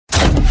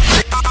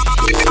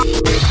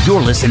You're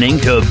listening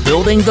to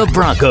Building the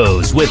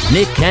Broncos with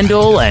Nick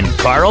Kendell and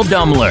Carl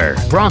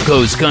Dumler,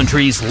 Broncos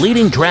country's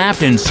leading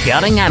draft and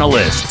scouting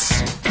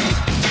analysts.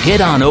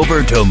 Get on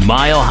over to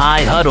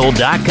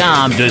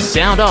milehighhuddle.com to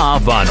sound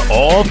off on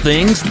all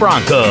things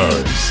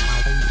Broncos.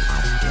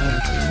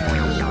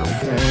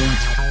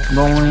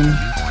 Rolling.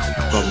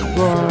 Blah, blah,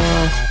 blah.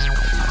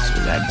 So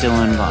we got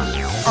Dylan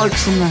Von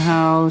Ark's in the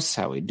house.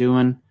 How we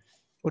doing?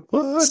 What?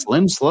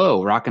 Slim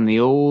Slow, rocking the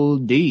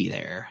old D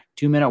there.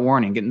 2-minute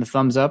warning, getting the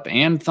thumbs up,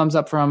 and thumbs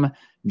up from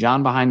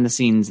John behind the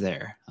scenes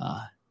there.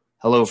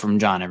 Hello from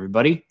John,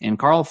 everybody. And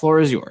Carl, floor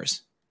is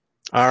yours.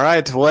 All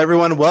right. Well,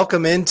 everyone,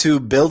 welcome into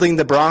Building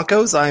the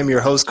Broncos. I am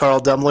your host,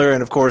 Carl Dumler,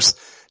 and of course,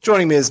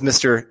 joining me is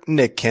Mr.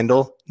 Nick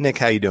Kendell. Nick,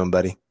 how you doing,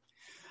 buddy?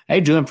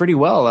 Hey, doing pretty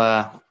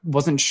well.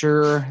 Wasn't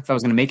sure if I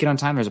was going to make it on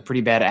time. There was a pretty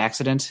bad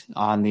accident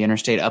on the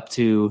interstate up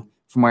to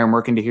from where I'm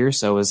working to here,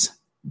 so I was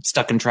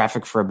stuck in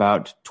traffic for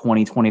about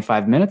 20,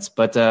 25 minutes.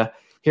 But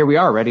here we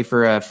are, ready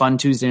for a fun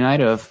Tuesday night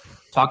of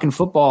talking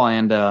football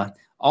and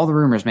all the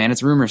rumors, man.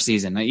 It's rumor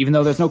season. Even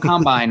though there's no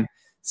combine,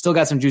 still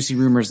got some juicy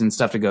rumors and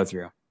stuff to go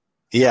through.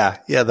 Yeah,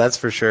 that's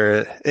for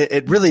sure.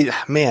 It really,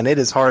 man, it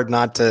is hard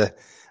not to,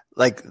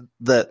 like,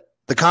 the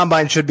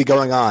combine should be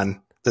going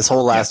on this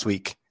whole last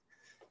week.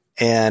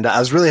 And I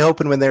was really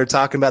hoping when they were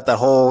talking about the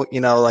whole,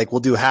 like we'll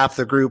do half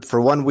the group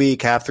for 1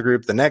 week, half the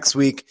group the next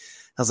week.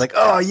 I was like,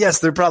 oh, yes,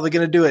 they're probably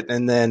going to do it.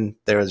 And then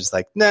they were just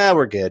like, nah,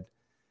 we're good.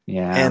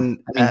 Yeah. And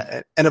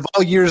of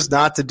all years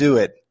not to do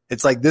it,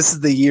 it's like this is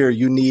the year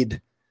you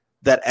need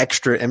that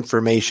extra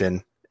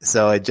information.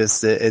 So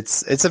it's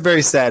a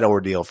very sad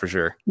ordeal for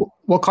sure.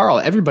 Well, Carl,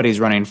 everybody's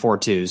running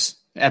 4.2s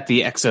at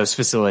the Exos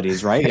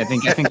facilities, right? I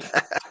think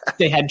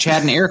they had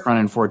Chad and Eric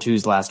running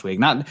 4.2s last week.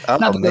 Not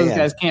that those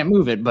guys can't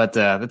move it, but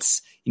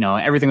that's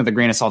everything with a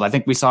grain of salt. I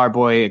think we saw our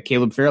boy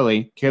Caleb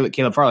Farley,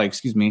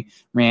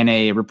 ran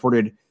a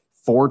reported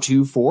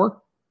 4.24.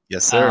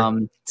 Yes, sir.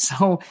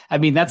 So I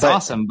mean that's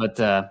awesome, but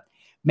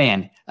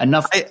man,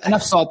 enough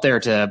salt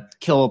there to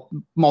kill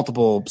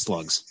multiple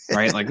slugs,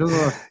 right? Like,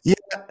 yeah,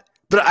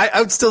 but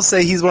I would still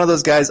say he's one of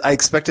those guys I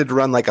expected to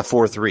run like a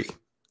 4.3.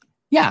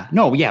 Yeah,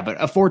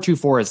 but a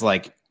 4.24 is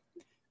like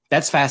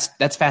that's fast.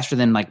 That's faster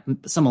than like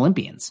some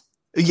Olympians.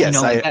 Yes,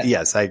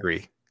 I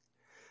agree.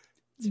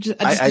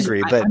 I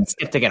agree, but I'm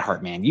skeptic at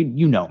heart, man.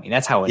 You know me.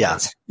 That's how it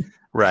is.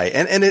 Right,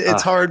 and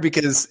it's hard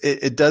because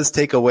it does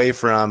take away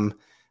from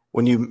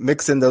when you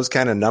mix in those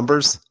kind of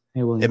numbers.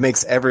 Hey, William. It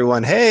makes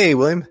everyone, hey,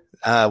 William,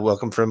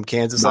 welcome from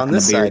Kansas on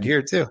this side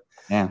here too.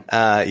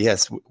 Yeah.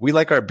 Yes, we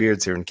like our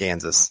beards here in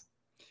Kansas.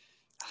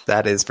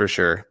 That is for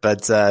sure.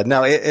 But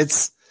no, it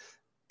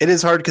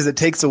is hard because it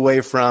takes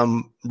away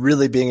from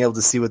really being able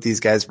to see what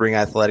these guys bring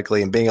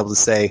athletically and being able to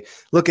say,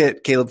 look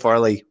at Caleb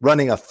Farley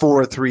running a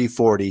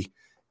 4.340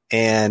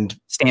 and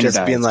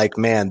just being like,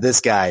 man, this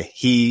guy,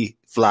 he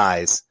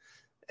flies.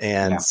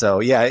 And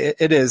so,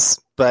 it is.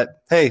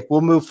 But hey,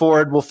 we'll move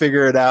forward. We'll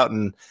figure it out.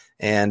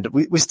 And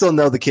we still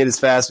know the kid is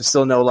fast. We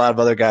still know a lot of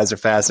other guys are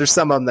fast. There's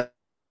some of them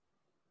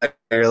that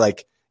are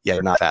like, yeah,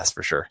 you're not fast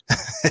for sure.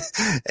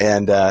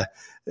 And I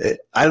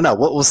don't know.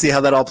 We'll see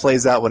how that all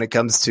plays out when it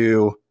comes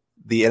to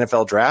the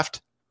NFL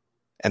draft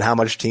and how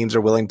much teams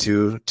are willing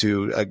to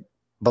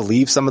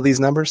believe some of these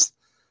numbers.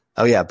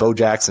 Oh, yeah, Bo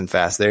Jackson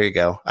fast. There you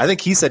go. I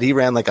think he said he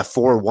ran like a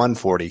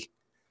 4.140.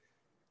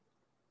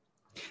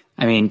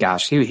 I mean,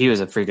 gosh, he was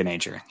a freak of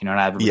nature. Not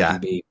everybody can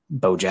be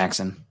Bo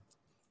Jackson.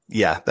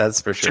 Yeah, that's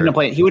for sure.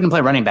 He wouldn't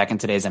play running back in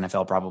today's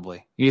NFL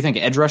probably. You think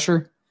edge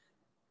rusher,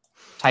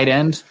 tight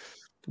end,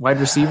 wide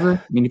receiver?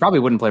 I mean, he probably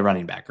wouldn't play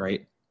running back,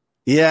 right?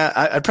 Yeah,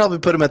 I'd probably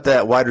put him at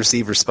that wide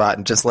receiver spot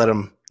and just let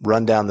him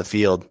run down the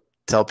field.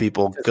 Tell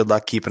people good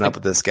luck keeping up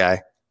with this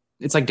guy.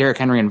 It's like Derrick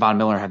Henry and Von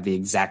Miller have the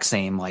exact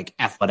same like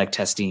athletic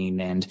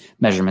testing and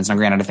measurements. Now,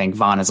 granted, I think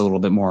Von is a little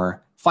bit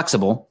more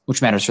flexible,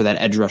 which matters for that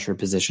edge rusher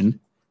position.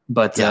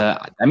 But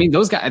I mean,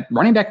 those guys,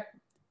 running back,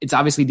 it's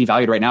obviously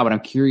devalued right now, but I'm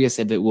curious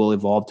if it will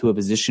evolve to a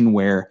position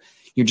where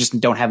you just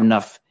don't have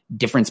enough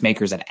difference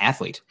makers at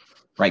athlete,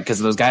 right? Because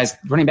those guys,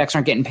 running backs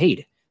aren't getting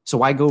paid. So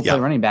why go play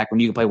running back when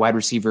you can play wide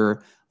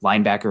receiver,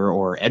 linebacker,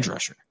 or edge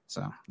rusher?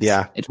 So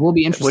it will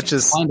be interesting. Which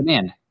is supply and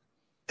demand.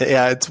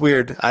 Yeah, it's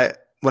weird.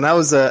 When I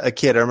was a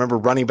kid, I remember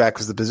running back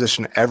was the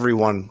position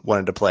everyone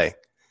wanted to play.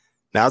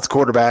 Now it's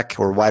quarterback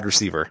or wide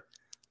receiver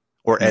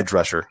or edge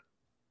rusher.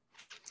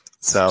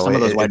 So some of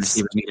those wide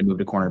receivers need to move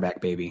to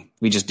cornerback, baby.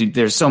 We just do.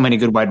 There's so many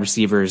good wide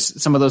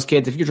receivers. Some of those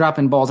kids, if you're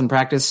dropping balls in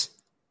practice,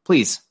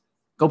 please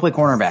go play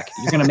cornerback.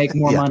 You're going to make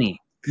more money.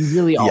 You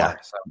really are.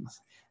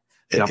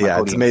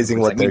 Yeah, it's amazing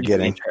what they're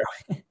getting.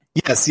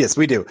 Yes,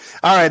 we do.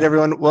 All right,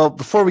 everyone. Well,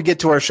 before we get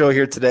to our show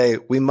here today,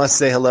 we must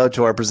say hello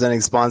to our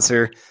presenting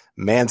sponsor,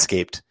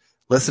 Manscaped.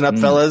 Listen up,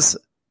 fellas.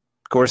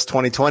 Of course,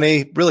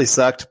 2020 really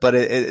sucked, but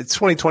it's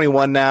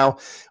 2021 now,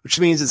 which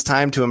means it's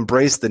time to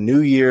embrace the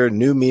new year,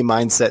 new me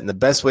mindset. And the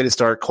best way to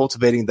start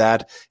cultivating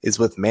that is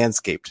with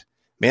Manscaped.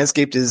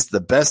 Manscaped is the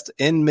best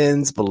in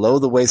men's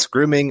below-the-waist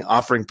grooming,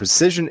 offering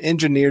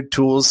precision-engineered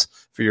tools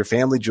for your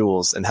family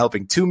jewels and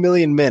helping 2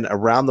 million men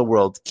around the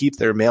world keep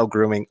their male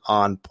grooming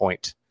on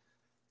point.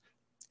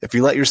 If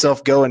you let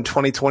yourself go in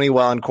 2020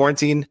 while in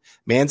quarantine,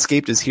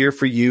 Manscaped is here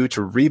for you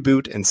to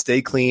reboot and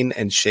stay clean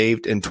and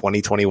shaved in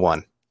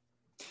 2021.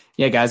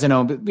 Yeah, guys, I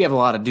know we have a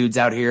lot of dudes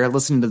out here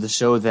listening to the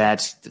show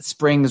that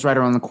spring is right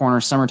around the corner,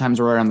 summertime's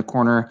right around the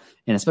corner,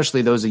 and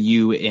especially those of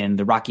you in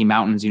the Rocky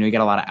Mountains, you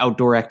got a lot of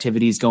outdoor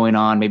activities going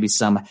on, maybe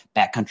some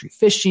backcountry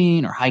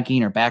fishing or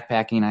hiking or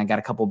backpacking. I got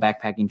a couple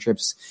backpacking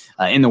trips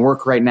in the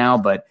work right now,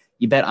 but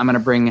you bet I'm going to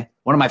bring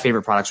one of my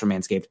favorite products from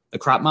Manscaped, the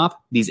Crop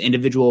Mop, these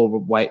individual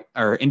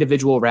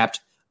wrapped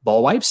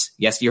ball wipes.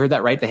 Yes, you heard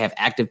that right. They have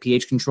active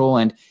pH control.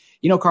 And,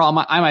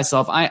 Carl, I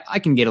myself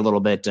can get a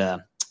little bit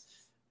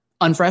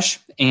unfresh,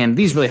 and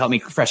these really help me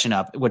freshen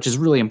up, which is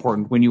really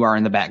important when you are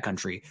in the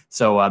backcountry.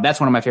 So that's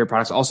one of my favorite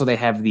products. Also, they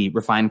have the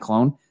Refined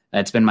Cologne.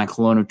 It's been my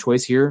cologne of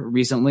choice here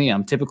recently.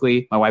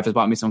 Typically, my wife has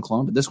bought me some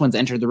cologne, but this one's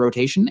entered the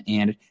rotation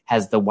and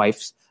has the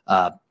wife's,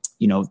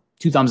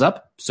 2 thumbs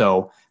up.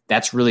 So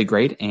that's really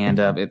great. And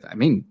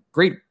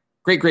great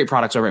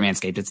products over at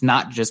Manscaped. It's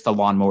not just the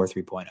Lawnmower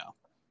 3.0.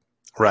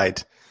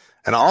 Right.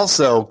 And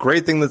also,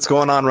 great thing that's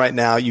going on right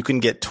now, you can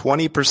get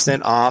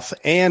 20% off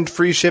and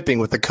free shipping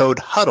with the code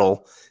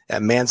HUDDLE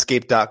at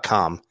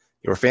manscaped.com.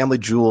 Your family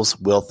jewels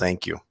will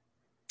thank you.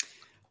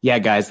 Yeah,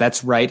 guys,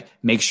 that's right.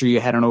 Make sure you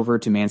head on over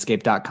to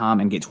manscaped.com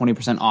and get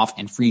 20% off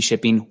and free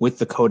shipping with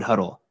the code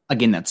HUDDLE.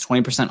 Again, that's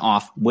 20%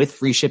 off with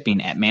free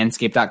shipping at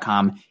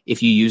manscaped.com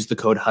if you use the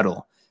code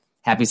HUDDLE.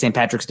 Happy St.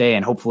 Patrick's Day,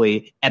 and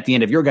hopefully at the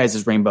end of your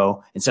guys'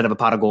 rainbow, instead of a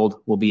pot of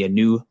gold, will be a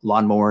new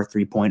Lawnmower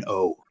 3.0.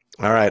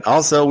 All right.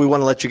 Also, we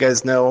want to let you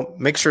guys know,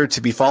 make sure to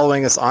be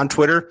following us on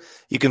Twitter.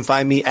 You can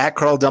find me at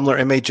Carl Dumler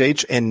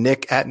MHH and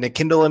Nick at Nick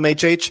Kendell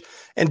MHH.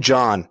 And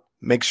John,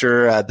 make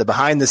sure the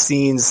behind the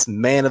scenes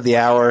man of the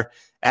hour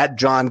at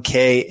John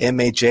K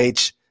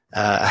MHH.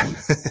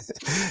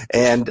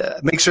 And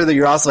make sure that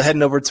you're also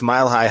heading over to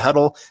Mile High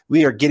Huddle.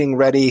 We are getting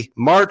ready.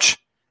 March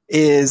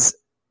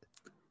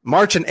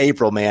and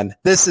April, man.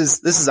 This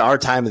is our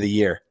time of the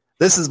year.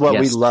 This is what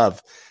we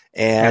love.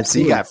 And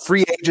absolutely. So you got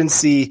free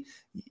agency.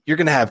 You're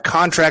going to have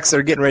contracts that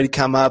are getting ready to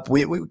come up.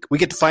 We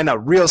get to find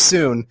out real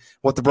soon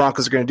what the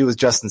Broncos are going to do with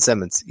Justin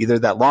Simmons, either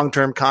that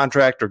long-term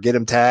contract or get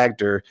him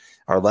tagged or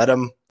let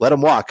him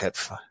walk.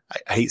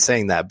 I hate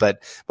saying that,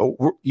 but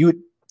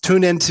you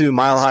tune into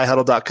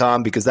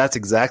milehighhuddle.com because that's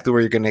exactly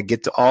where you're going to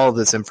get to all of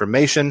this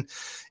information.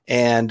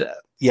 And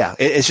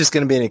it's just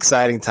going to be an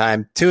exciting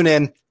time. Tune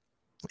in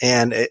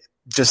and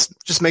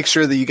just make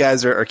sure that you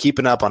guys are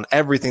keeping up on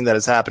everything that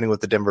is happening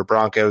with the Denver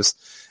Broncos.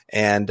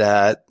 And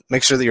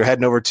make sure that you're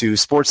heading over to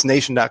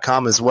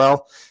sportsnation.com as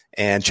well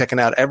and checking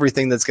out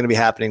everything that's going to be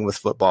happening with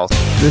football.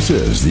 This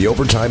is the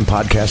Overtime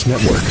Podcast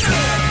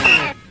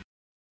Network.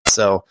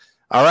 So,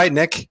 all right,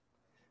 Nick,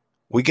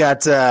 we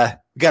got a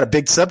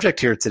big subject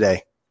here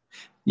today.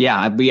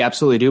 Yeah, we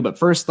absolutely do. But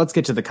first, let's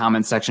get to the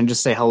comment section.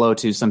 Just say hello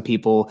to some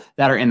people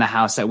that are in the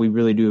house that we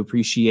really do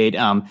appreciate.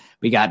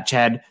 We got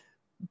Chad.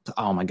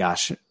 Oh my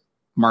gosh.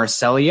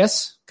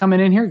 Marcelius coming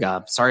in here.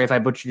 God, sorry if I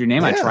butchered your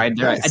name. Yeah, I tried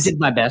there. Nice. I did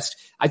my best.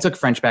 I took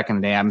French back in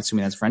the day. I'm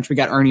assuming that's French. We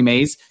got Ernie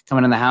Mays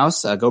coming in the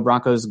house. Go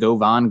Broncos, go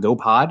Von, go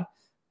Pod.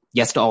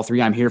 Yes to all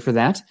three. I'm here for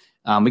that.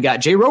 We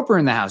got Jay Roper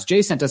in the house.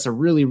 Jay sent us a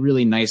really,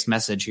 really nice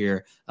message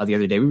here the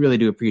other day. We really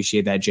do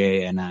appreciate that,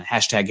 Jay. And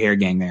hashtag hair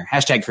gang there.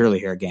 Hashtag curly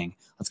hair gang.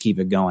 Let's keep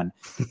it going.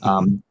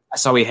 I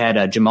saw we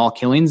had Jamal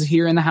Killings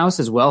here in the house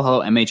as well.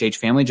 Hello, MHH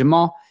family.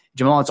 Jamal,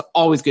 it's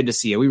always good to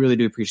see you. We really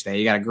do appreciate that.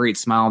 You got a great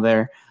smile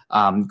there.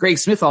 Greg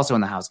Smith also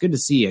in the house. Good to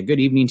see you. Good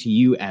evening to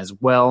you as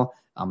well.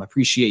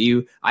 Appreciate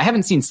you. I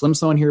haven't seen Slim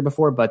Slow in here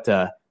before, but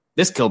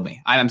this killed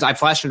me. I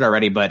flashed it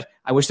already, but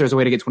I wish there was a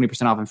way to get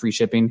 20% off and free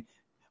shipping.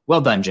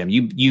 Well done, Jim.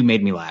 You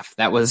made me laugh.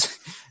 That was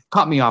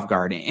caught me off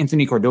guard.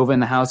 Anthony Cordova in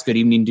the house. Good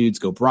evening, dudes.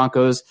 Go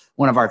Broncos.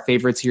 One of our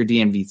favorites here,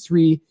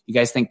 DNV3. You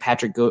guys think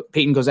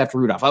Paton goes after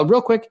Rudolph?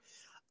 Real quick.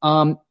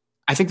 I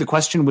think the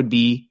question would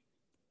be,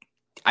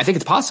 I think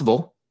it's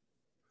possible.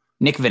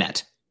 Nick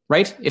Vannett.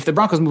 Right? If the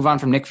Broncos move on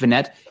from Nick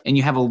Vannett and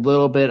you have a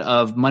little bit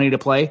of money to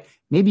play,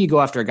 maybe you go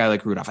after a guy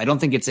like Rudolph. I don't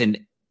think it's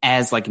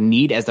as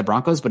need as the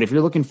Broncos, but if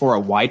you're looking for a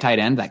wide tight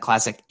end, that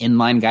classic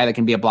inline guy that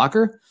can be a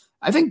blocker,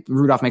 I think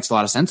Rudolph makes a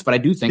lot of sense, but I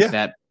do think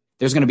that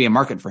there's going to be a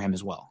market for him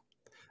as well.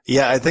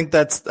 Yeah, I think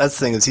that's the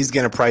thing is he's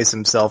going to price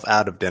himself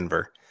out of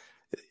Denver.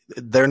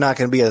 They're not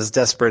going to be as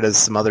desperate as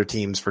some other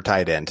teams for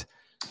tight end.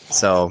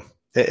 So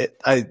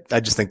I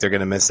just think they're going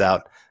to miss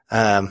out.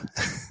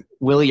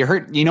 Willie, you're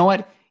hurt. You know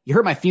what? You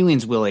hurt my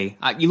feelings, Willie.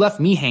 You left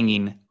me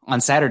hanging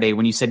on Saturday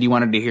when you said you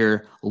wanted to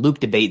hear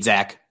Luke debate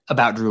Zach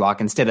about Drew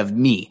Lock instead of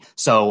me.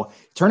 So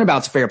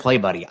turnabout's fair play,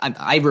 buddy.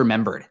 I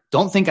remembered.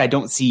 Don't think I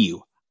don't see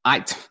you.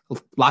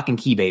 Lock and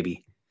key,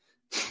 baby.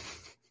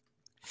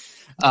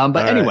 But all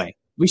anyway, right.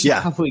 We should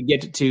probably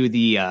get to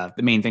the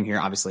main thing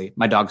here. Obviously,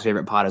 my dog's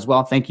favorite pod as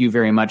well. Thank you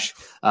very much,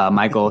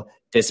 Michael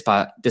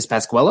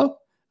Dispasquello.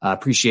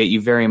 Appreciate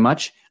you very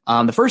much.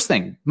 The first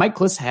thing, Mike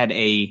Klis had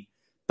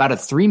about a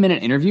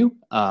 3-minute interview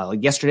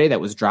yesterday that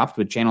was dropped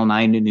with Channel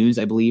 9 News,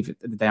 I believe,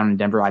 down in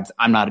Denver.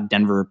 I'm not a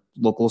Denver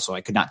local, so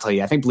I could not tell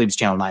you. I believe it's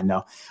Channel 9,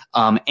 though.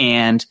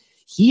 And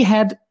he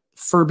had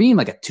for being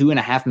like a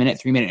 2.5 minute,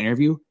 3 minute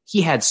interview,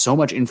 he had so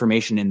much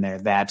information in there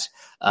that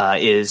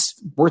is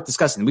worth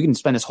discussing. We can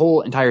spend this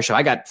whole entire show.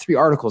 I got 3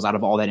 articles out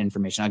of all that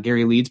information.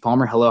 Gary Leeds,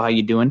 Palmer, hello, how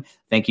you doing?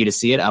 Thank you to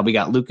see it. We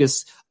got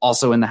Lucas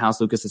also in the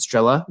house, Lucas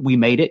Estrella. We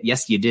made it.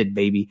 Yes, you did,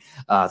 baby.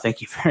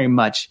 Thank you very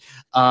much.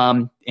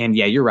 And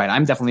yeah, you're right.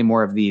 I'm definitely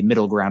more of the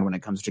middle ground when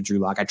it comes to Drew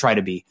Lock. I try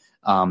to be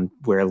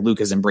where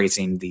Luke is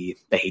embracing the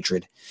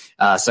hatred.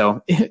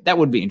 So that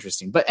would be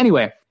interesting. But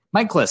anyway,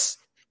 Mike Klis,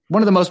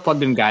 one of the most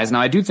plugged in guys.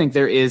 Now, I do think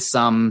there is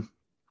some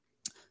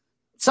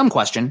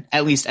question,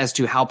 at least as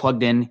to how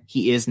plugged in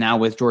he is now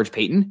with George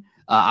Paton.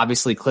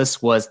 Obviously,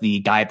 Klis was the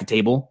guy at the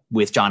table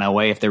with John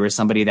Elway. If there was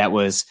somebody that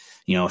was,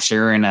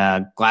 sharing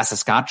a glass of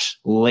scotch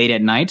late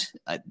at night,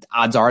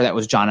 odds are that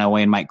was John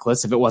Elway and Mike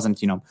Klis. If it wasn't,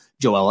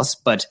 Joe Ellis,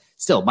 but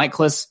still, Mike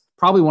Klis,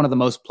 probably one of the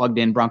most plugged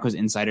in Broncos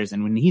insiders.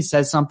 And when he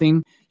says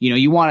something,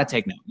 you want to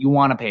take note, you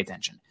want to pay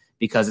attention,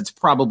 because it's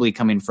probably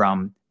coming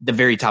from the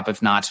very top,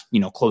 if not,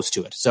 close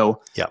to it.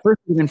 So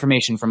first bit of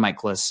information from Mike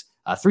Klis,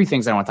 3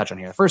 things I want to touch on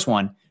here. The first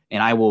one,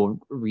 and I will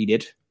read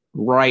it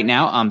right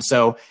now.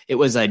 So it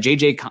was a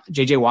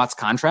JJ Watt's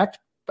contract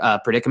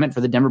predicament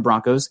for the Denver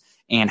Broncos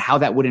and how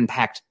that would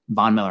impact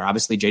Von Miller.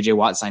 Obviously, JJ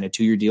Watt signed a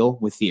 2-year deal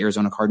with the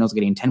Arizona Cardinals,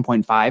 getting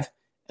 10.5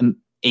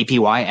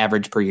 APY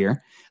average per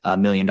year,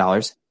 $1 million.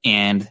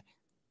 And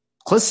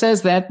Klis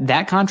says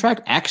that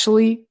contract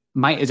actually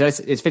it's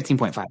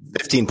 15.5.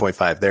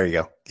 15.5. There you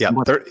go. Yeah.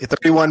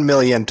 31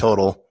 million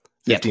total.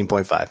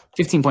 15.5.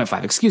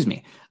 15.5. Excuse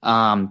me.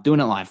 Doing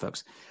it live,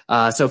 folks.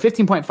 So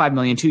 15.5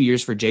 million, 2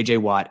 years for JJ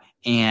Watt.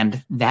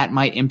 And that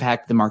might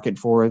impact the market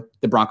for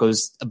the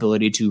Broncos'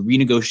 ability to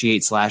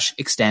renegotiate /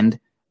 extend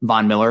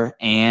Von Miller.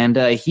 And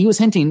he was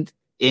hinting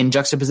in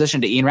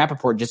juxtaposition to Ian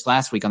Rappaport just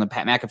last week on the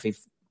Pat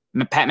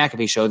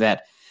McAfee show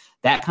that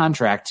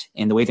contract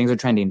and the way things are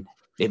trending,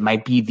 it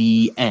might be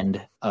the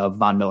end of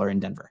Von Miller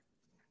in Denver.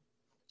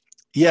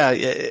 Yeah,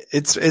 it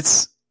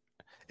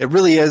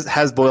really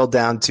has boiled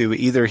down to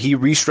either he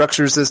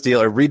restructures this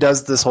deal or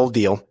redoes this whole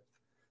deal.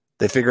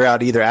 They figure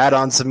out either add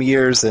on some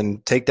years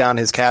and take down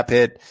his cap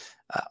hit,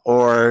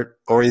 or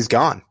he's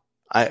gone.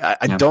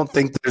 I don't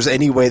think there's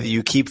any way that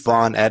you keep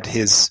Von at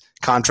his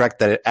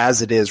contract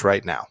as it is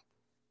right now.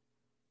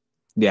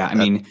 Yeah, I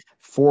mean,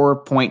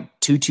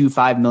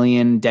 $4.225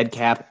 million dead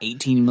cap,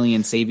 18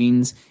 million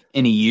savings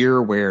in a year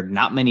where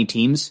not many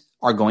teams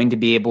are going to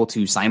be able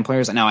to sign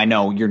players. Now, I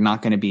know you're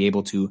not going to be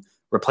able to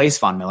replace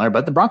Von Miller,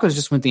 but the Broncos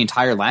just went the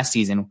entire last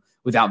season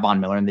without Von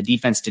Miller, and the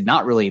defense did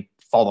not really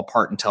fall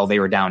apart until they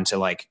were down to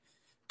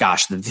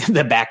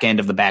the back end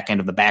of the back end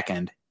of the back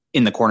end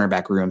in the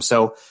cornerback room.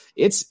 So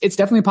it's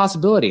definitely a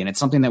possibility, and it's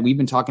something that we've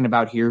been talking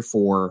about here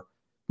for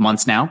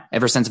months now,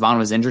 ever since Von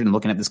was injured and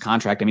looking at this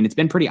contract. I mean, it's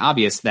been pretty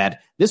obvious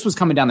that this was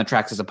coming down the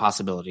tracks as a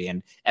possibility.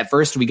 And at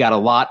first we got a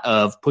lot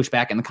of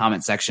pushback in the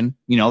comment section.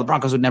 The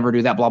Broncos would never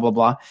do that, blah, blah,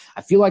 blah.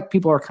 I feel like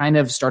people are kind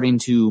of starting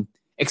to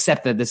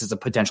accept that this is a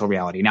potential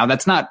reality. Now,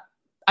 that's not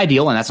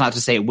ideal, and that's not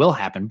to say it will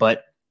happen.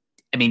 But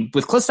I mean,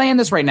 with Klis saying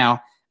this right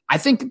now, I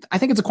think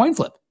it's a coin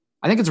flip.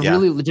 I think it's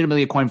really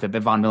legitimately a coin flip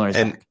if Von Miller is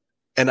back.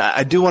 And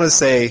I do want to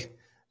say,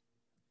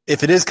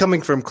 if it is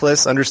coming from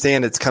Klis,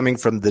 understand it's coming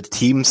from the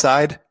team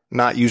side,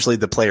 not usually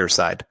the player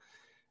side.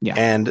 Yeah.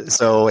 And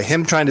so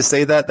him trying to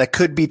say that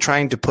could be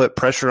trying to put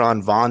pressure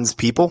on Von's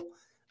people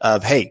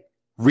of, hey,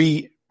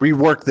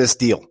 rework this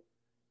deal,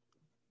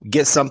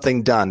 get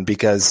something done,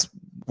 because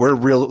we're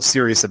real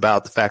serious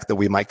about the fact that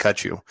we might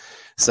cut you.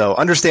 So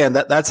understand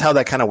that's how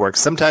that kind of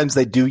works. Sometimes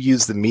they do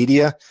use the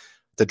media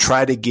to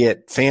try to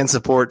get fan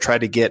support, try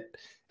to get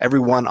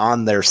everyone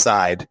on their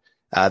side.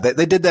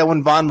 They did that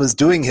when Von was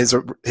doing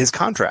his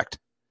contract.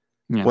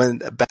 Yeah. When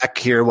back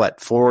here, 5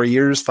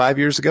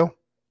 years ago?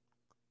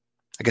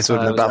 I guess it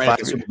would have been about 5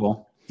 years. Super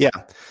Bowl. Yeah.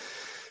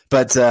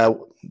 But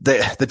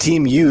the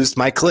team used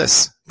Mike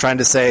Klis trying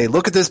to say,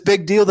 look at this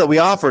big deal that we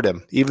offered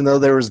him, even though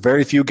there was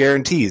very few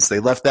guarantees. They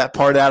left that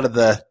part out of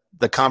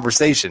the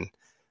conversation.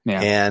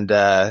 Yeah. And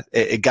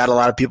it got a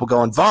lot of people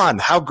going, Von,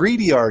 how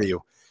greedy are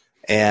you?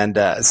 And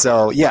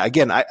so, yeah,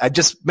 again, I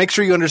just make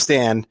sure you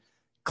understand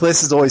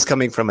Klis is always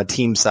coming from a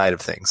team side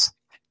of things.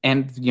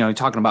 And,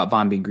 talking about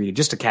Von being greedy,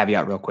 just a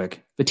caveat real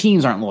quick. The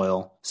teams aren't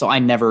loyal, so I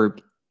never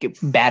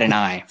bat an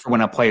eye for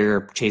when a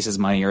player chases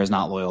money or is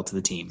not loyal to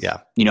the team. Yeah.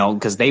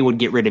 Because they would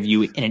get rid of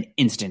you in an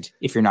instant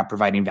if you're not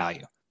providing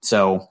value.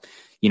 So,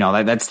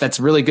 that's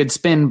a really good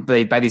spin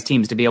by these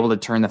teams to be able to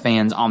turn the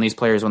fans on these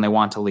players when they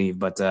want to leave.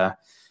 But I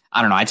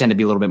don't know. I tend to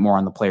be a little bit more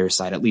on the player's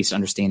side, at least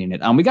understanding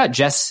it. We got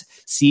Jess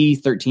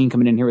C13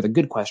 coming in here with a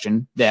good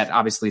question that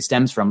obviously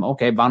stems from,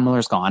 okay, Von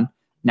Miller's gone.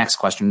 Next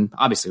question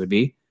obviously would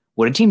be,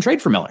 would a team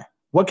trade for Miller?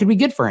 What could we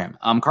get for him?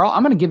 Carl,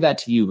 I'm going to give that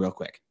to you real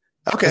quick.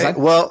 Okay.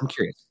 I'm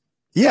curious.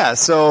 Yeah.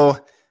 So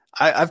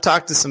I've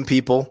talked to some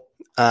people,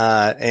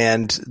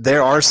 and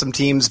there are some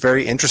teams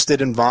very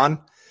interested in Von.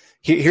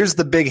 Here's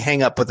the big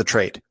hang up with the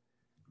trade.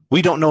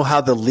 We don't know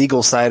how the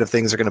legal side of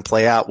things are going to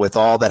play out with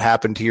all that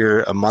happened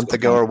here a month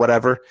ago or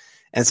whatever.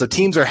 And so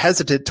teams are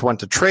hesitant to want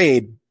to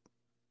trade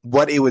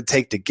what it would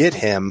take to get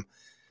him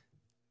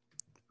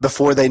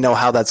before they know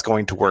how that's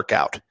going to work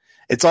out.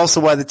 It's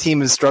also why the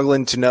team is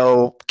struggling to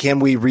know, can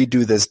we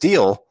redo this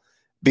deal?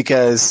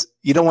 Because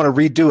you don't want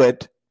to redo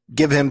it,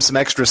 give him some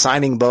extra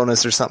signing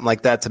bonus or something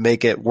like that to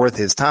make it worth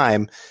his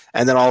time.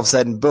 And then all of a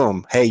sudden,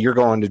 boom, hey, you're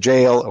going to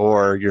jail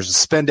or you're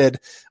suspended,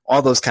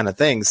 all those kind of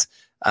things.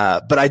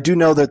 But I do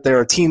know that there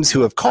are teams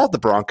who have called the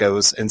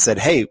Broncos and said,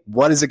 hey,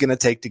 what is it going to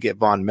take to get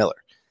Von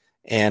Miller?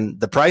 And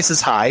the price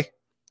is high,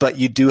 but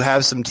you do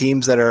have some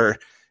teams that are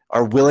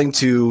willing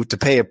to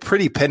pay a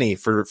pretty penny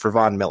for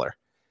Von Miller.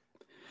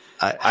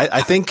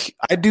 I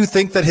do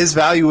think that his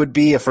value would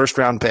be a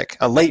first-round pick,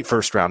 a late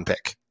first-round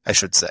pick, I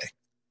should say.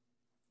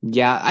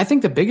 Yeah, I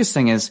think the biggest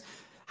thing is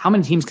how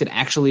many teams could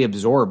actually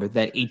absorb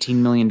that $18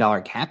 million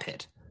cap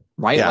hit,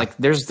 right? Yeah. Like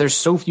there's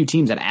so few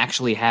teams that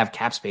actually have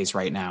cap space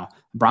right now.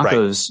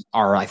 Broncos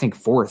are, I think,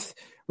 4th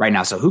right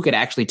now. So who could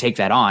actually take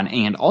that on?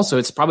 And also,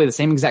 it's probably the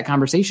same exact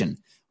conversation.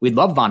 We'd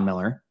love Von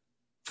Miller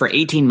for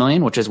 $18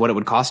 million, which is what it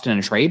would cost in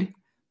a trade.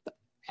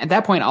 At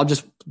that point,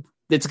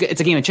 it's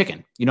a game of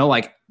chicken.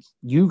 Like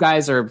you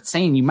guys are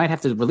saying you might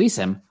have to release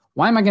him.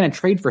 Why am I going to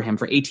trade for him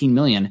for $18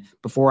 million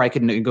before I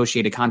could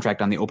negotiate a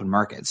contract on the open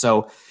market?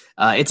 So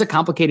it's a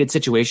complicated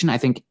situation. I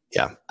think,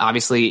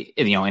 obviously,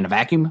 in a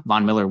vacuum,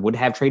 Von Miller would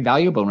have trade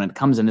value. But when it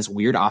comes in this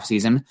weird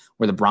offseason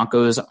where the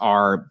Broncos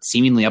are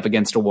seemingly up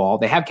against a wall,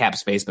 they have cap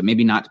space, but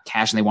maybe not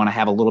cash, and they want to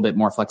have a little bit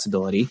more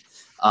flexibility.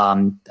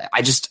 I'm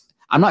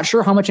not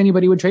sure how much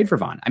anybody would trade for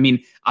Von. I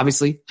mean,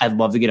 obviously, I'd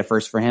love to get a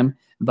first for him.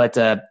 But,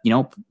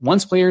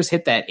 once players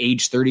hit that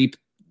age 30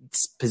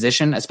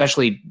 position,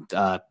 especially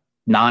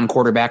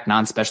non-quarterback,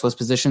 non-specialist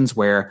positions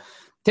where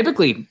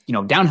typically,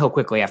 downhill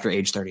quickly after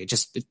age 30, it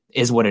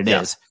is what it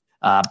is.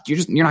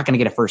 You're not going to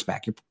get a first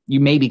back. You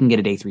maybe can get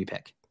a day 3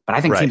 pick, but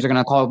I think teams are going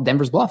to call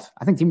Denver's bluff.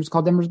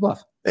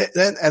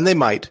 And they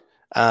might.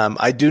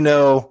 I do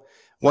know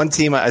one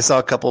team. I saw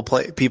a couple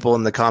people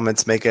in the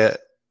comments make a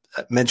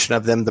mention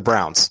of them, the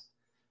Browns.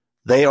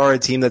 They are a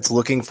team that's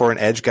looking for an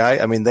edge guy.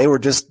 I mean, they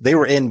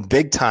were in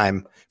big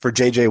time for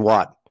JJ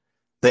Watt.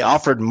 They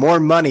offered more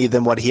money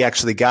than what he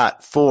actually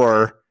got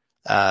from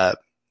the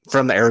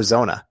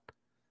Arizona.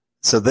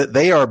 So that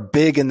they are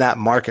big in that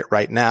market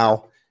right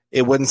now.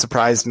 It wouldn't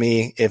surprise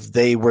me if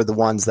they were the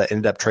ones that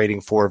ended up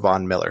trading for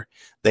Von Miller.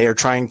 They are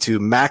trying to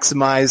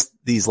maximize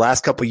these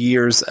last couple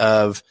years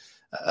of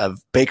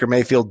Baker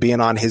Mayfield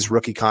being on his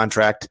rookie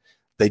contract.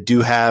 They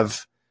do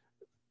have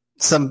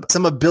some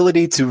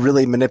ability to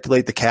really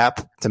manipulate the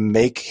cap to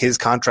make his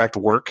contract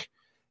work.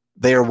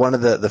 They are one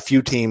of the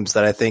few teams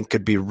that I think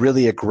could be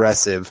really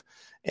aggressive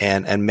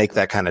and make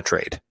that kind of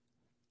trade.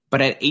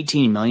 But at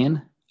 $18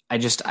 million, I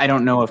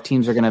don't know if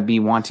teams are going to be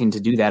wanting to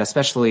do that,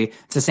 especially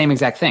it's the same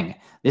exact thing.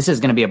 This is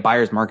going to be a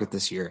buyer's market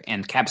this year,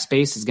 and cap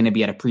space is going to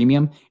be at a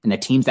premium, and the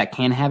teams that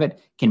can have it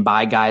can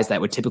buy guys that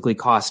would typically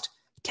cost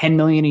 $10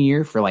 million a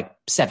year for like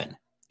 $7 million,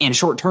 and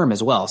short term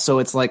as well. So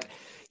it's like,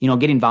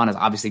 getting Von is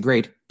obviously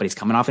great, but he's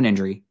coming off an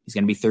injury. He's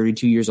going to be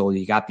 32 years old.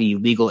 You got the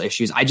legal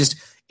issues.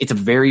 It's a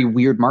very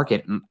weird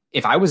market. And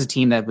if I was a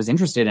team that was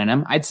interested in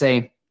him, I'd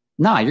say,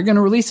 nah, you're going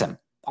to release him.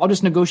 I'll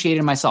just negotiate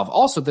it myself.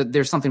 Also,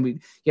 there's something you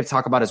have to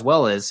talk about as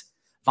well is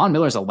Von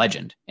Miller's a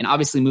legend. And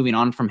obviously moving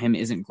on from him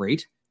isn't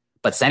great,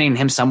 but sending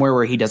him somewhere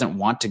where he doesn't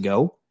want to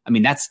go, I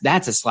mean, that's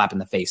a slap in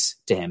the face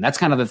to him. That's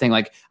kind of the thing.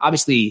 Like,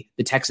 obviously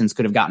the Texans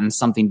could have gotten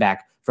something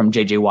back from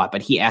JJ Watt,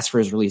 but he asked for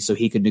his release so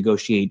he could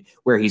negotiate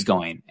where he's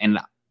going. And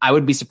I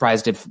would be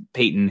surprised if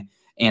Paton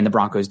and the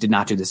Broncos did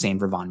not do the same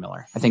for Von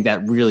Miller. I think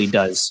that really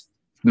does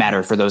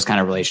matter for those kind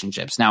of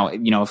relationships. Now,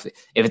 if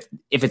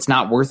it's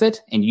not worth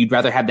it and you'd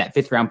rather have that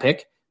 5th round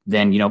pick,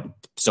 then,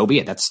 so be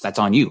it. That's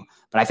on you.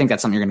 But I think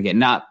that's something you're going to get.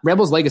 Now,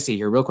 Rebels legacy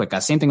here real quick.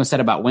 Same thing was said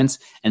about Wentz,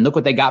 and look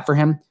what they got for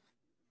him.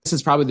 This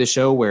is probably the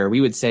show where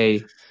we would say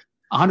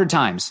 100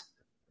 times.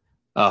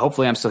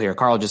 Hopefully I'm still here.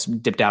 Carl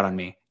just dipped out on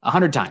me.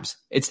 100 times.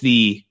 It's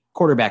the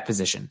quarterback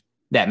position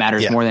that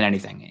matters more than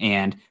anything.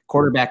 And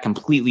quarterback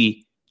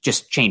completely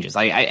just changes.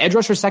 Edge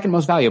rusher is second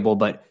most valuable,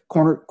 but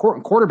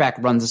quarterback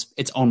runs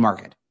its own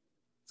market.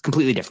 It's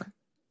completely different.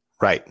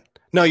 Right.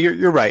 No,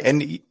 you're right.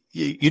 And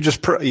you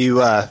just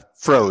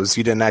froze.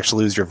 You didn't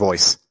actually lose your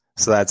voice.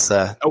 So that's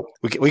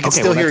we can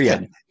still hear you.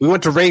 Good. We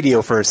went to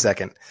radio for a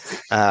second.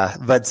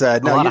 But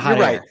no, you're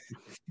right.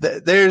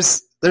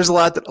 There's a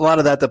lot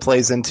of that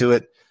plays into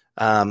it.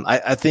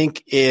 I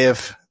think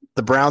if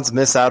the Browns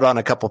miss out on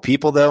a couple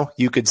people, though,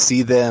 you could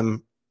see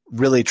them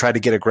really try to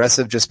get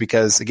aggressive just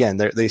because, again,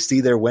 they see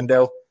their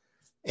window.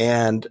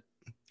 And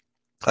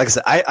like I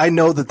said, I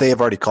know that they have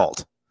already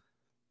called.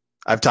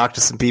 I've talked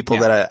to some people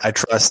that I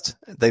trust.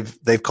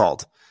 They've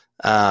called.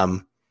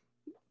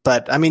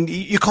 But, I mean,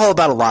 you call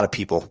about a lot of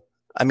people.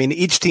 I mean,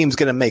 each team's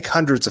going to make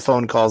hundreds of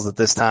phone calls at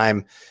this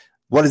time.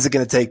 What is it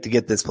going to take to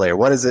get this player?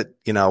 What is it,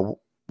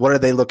 what are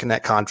they looking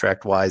at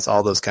contract-wise,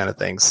 all those kind of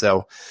things.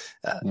 So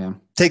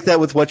take that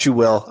with what you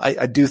will.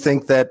 I do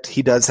think that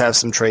he does have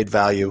some trade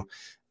value,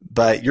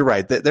 but you're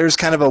right. There's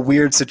kind of a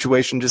weird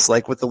situation, just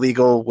like with the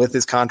legal, with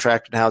his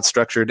contract and how it's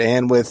structured,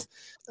 and with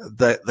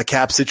the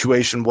cap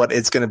situation, what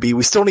it's going to be.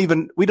 We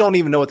don't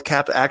even know what the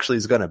cap actually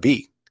is going to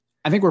be.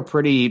 I think we're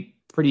pretty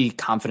pretty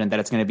confident that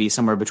it's going to be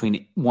somewhere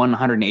between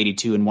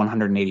 182 and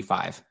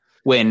 185.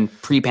 When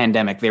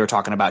pre-pandemic, they were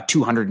talking about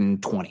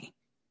 220.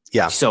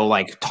 Yeah. So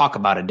like talk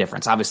about a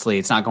difference. Obviously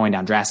it's not going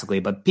down drastically,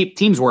 but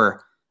teams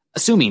were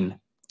assuming,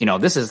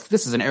 this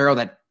is an arrow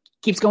that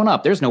keeps going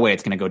up. There's no way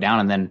it's going to go down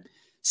and then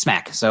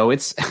smack. So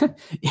it's going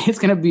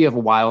to be a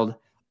wild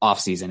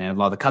offseason, and a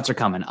lot of the cuts are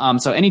coming.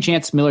 So any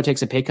chance Miller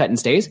takes a pay cut and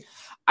stays?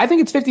 I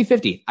think it's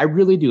 50-50. I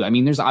really do. I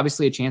mean, there's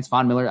obviously a chance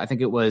Von Miller, I think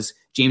it was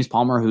James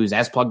Palmer, who's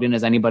as plugged in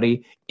as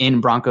anybody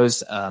in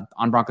Broncos,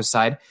 on Broncos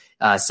side,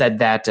 said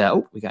that,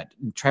 we got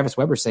Travis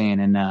Weber saying,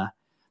 and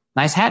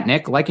nice hat,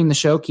 Nick, liking the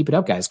show. Keep it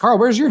up, guys. Carl,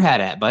 where's your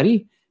hat at,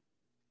 buddy?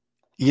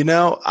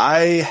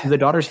 The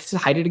daughters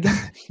hide it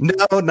again?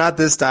 No, not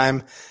this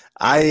time.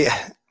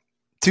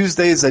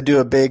 Tuesdays I do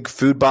a big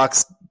food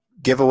box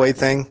giveaway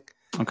thing.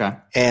 Okay.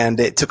 And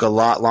it took a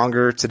lot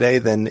longer today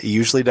than it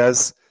usually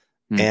does.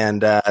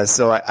 And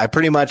so I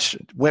pretty much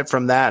went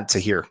from that to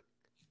here.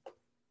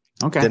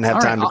 Okay. Didn't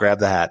have time to grab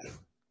the hat.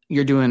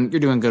 You're doing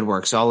good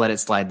work, so I'll let it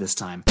slide this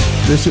time.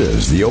 This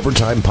is the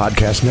Overtime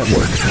Podcast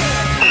Network.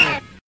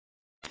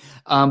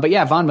 But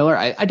yeah, Von Miller,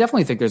 I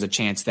definitely think there's a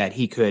chance that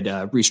he could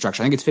restructure.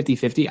 I think it's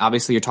 50-50.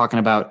 Obviously, you're talking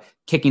about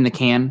kicking the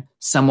can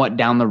somewhat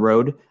down the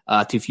road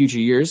to future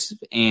years.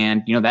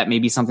 And, that may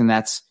be something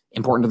that's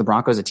important to the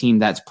Broncos, a team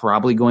that's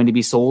probably going to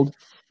be sold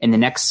in the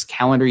next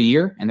calendar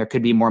year, and there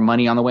could be more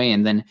money on the way,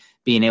 and then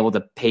being able to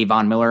pay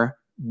Von Miller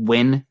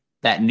when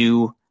that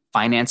new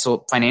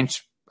financial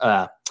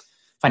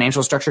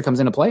structure comes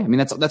into play. I mean,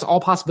 that's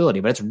all possibility,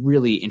 but it's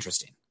really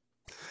interesting.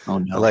 Oh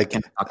no!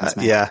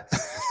 Yeah.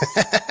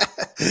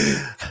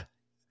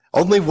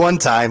 Only one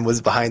time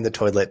was behind the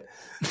toilet.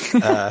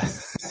 It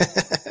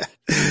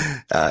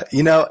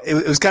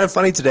was kind of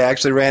funny today. I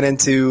actually ran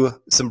into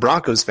some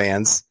Broncos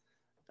fans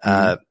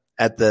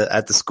at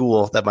the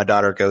school that my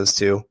daughter goes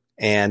to,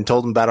 and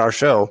told them about our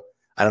show.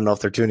 I don't know if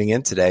they're tuning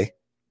in today,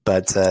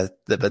 but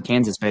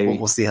Kansas, baby.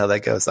 We'll see how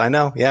that goes. I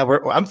know. Yeah,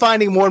 I'm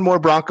finding more and more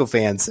Bronco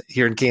fans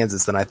here in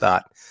Kansas than I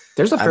thought.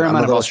 There's a fair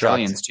amount of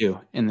Australians too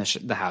in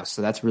the house,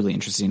 so that's really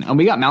interesting. And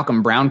we got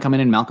Malcolm Brown coming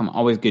in. Malcolm,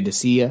 always good to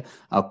see you.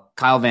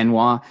 Kyle Van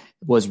Noy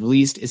was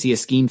released. Is he a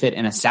scheme fit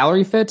and a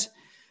salary fit?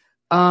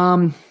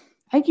 I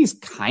think he's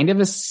kind of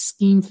a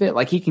scheme fit.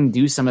 Like he can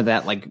do some of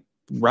that, like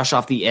rush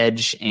off the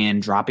edge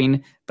and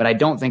dropping, but I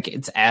don't think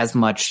it's as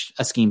much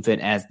a scheme fit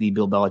as the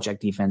Bill Belichick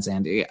defense.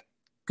 And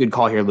good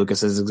call here,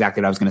 Lucas. Is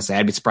exactly what I was going to say.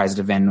 I'd be surprised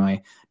if Van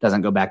Noy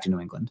doesn't go back to New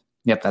England.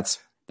 Yep, that's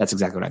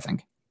exactly what I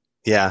think.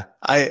 Yeah,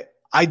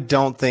 I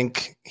don't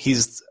think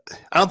he's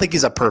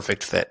a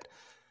perfect fit.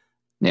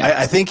 Yeah.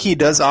 I think he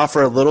does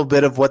offer a little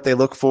bit of what they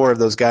look for of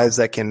those guys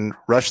that can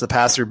rush the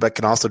passer but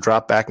can also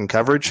drop back in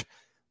coverage.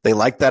 They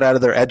like that out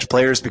of their edge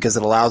players because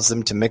it allows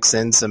them to mix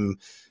in some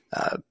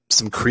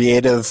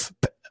creative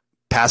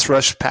pass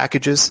rush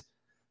packages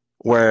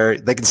where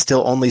they can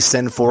still only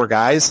send 4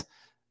 guys,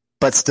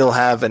 but still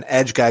have an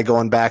edge guy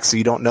going back so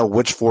you don't know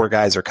which 4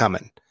 guys are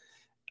coming.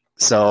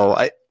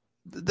 So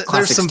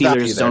there's some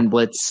Steelers zone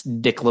blitz,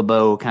 Dick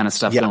LeBeau kind of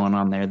stuff going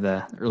on there,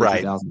 the early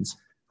 2000s.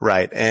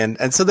 Right.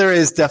 And so there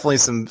is definitely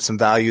some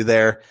value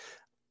there.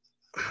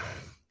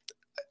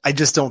 I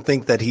just don't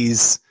think that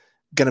he's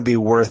going to be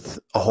worth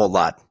a whole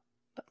lot.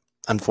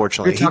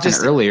 Unfortunately, we were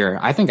talking earlier.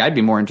 I think I'd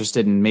be more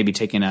interested in maybe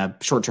taking a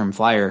short-term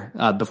flyer.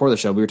 Before the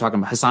show, we were talking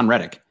about Hassan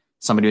Reddick,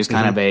 somebody who's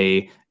kind of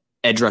a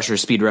edge rusher,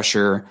 speed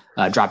rusher,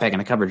 drop back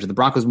into coverage. The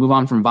Broncos move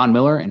on from Von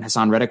Miller, and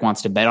Hassan Reddick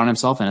wants to bet on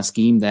himself in a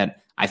scheme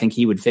that I think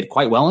he would fit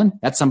quite well in.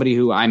 That's somebody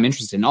who I'm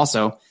interested in.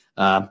 Also,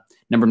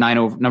 number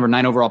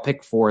 9 overall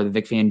pick for the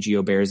Vic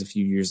Fangio Bears a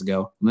few years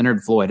ago,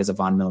 Leonard Floyd as a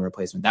Von Miller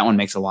replacement. That one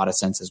makes a lot of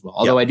sense as well.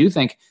 Although I do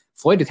think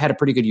Floyd had a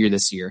pretty good year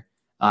this year.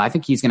 I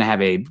think he's going to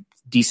have a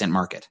decent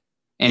market.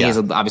 And he has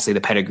obviously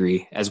the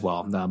pedigree as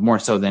well, more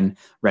so than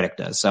Reddick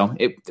does. So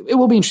it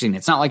will be interesting.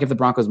 It's not like if the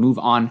Broncos move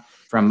on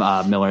from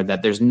Miller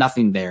that there's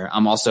nothing there.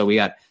 Also, we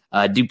got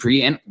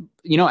Dupree. And,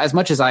 as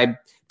much as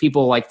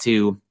people like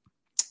to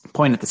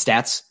point at the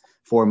stats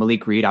for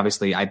Malik Reed,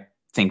 obviously I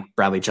think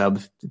Bradley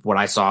Chubb, what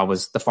I saw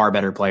was the far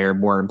better player,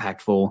 more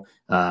impactful,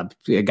 a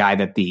guy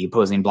that the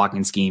opposing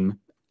blocking scheme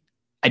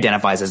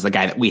identifies as the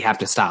guy that we have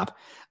to stop.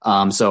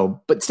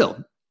 But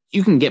still,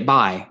 you can get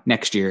by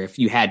next year if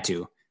you had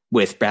to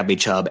with Bradley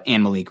Chubb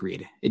and Malik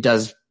Reed. It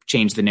does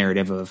change the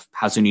narrative of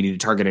how soon you need to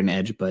target an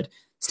edge, but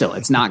still,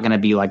 it's not going to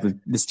be like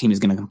this team is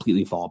going to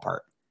completely fall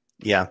apart.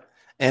 Yeah.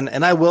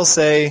 And I will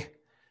say,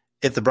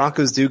 if the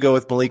Broncos do go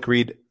with Malik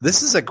Reed,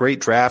 this is a great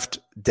draft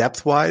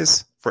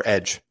depth-wise for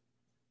edge.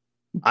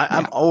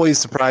 I'm always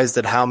surprised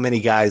at how many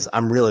guys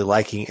I'm really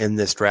liking in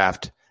this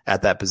draft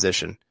at that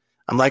position.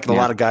 I'm liking a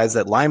lot of guys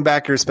at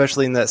linebacker,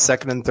 especially in that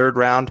second and third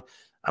round.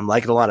 I'm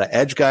liking a lot of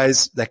edge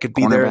guys that could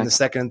be there in the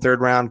second and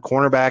third round,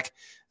 cornerback.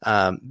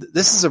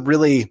 This is a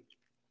really,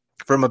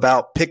 from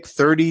about pick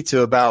 30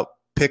 to about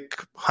pick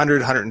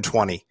 100,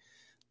 120,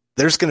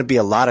 there's going to be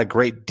a lot of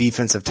great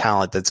defensive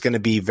talent that's going to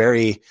be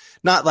very,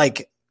 not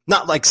like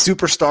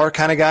superstar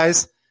kind of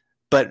guys,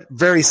 but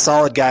very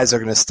solid guys are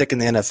going to stick in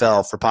the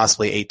NFL for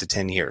possibly 8 to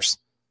 10 years.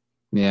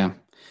 Yeah.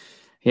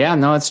 Yeah,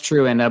 no, it's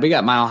true. And we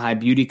got Mile High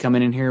Beauty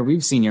coming in here.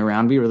 We've seen you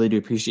around. We really do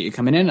appreciate you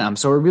coming in.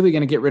 So we're really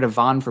going to get rid of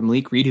Vaughn from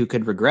Malik Reed, who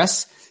could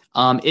regress.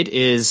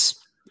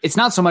 It's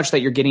not so much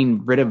that you're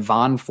getting rid of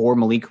Vaughn for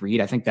Malik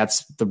Reed. I think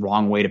that's the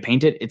wrong way to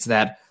paint it. It's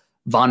that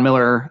Von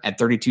Miller at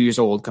 32 years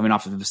old, coming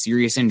off of a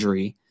serious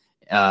injury,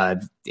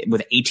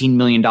 with $18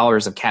 million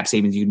of cap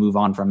savings you can move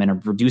on from in a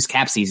reduced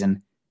cap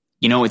season.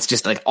 It's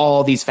just like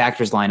all these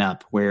factors line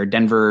up where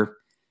Denver,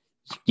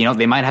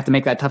 they might have to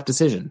make that tough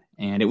decision,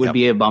 and it would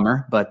be a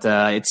bummer, but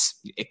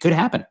it could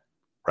happen.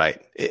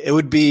 Right. It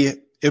would be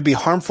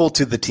harmful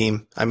to the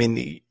team. I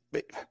mean,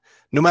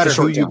 no matter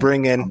who you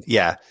bring in,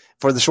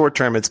 for the short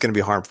term, it's going to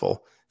be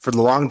harmful. For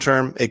the long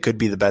term, it could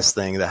be the best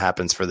thing that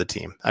happens for the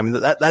team. I mean,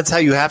 that's how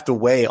you have to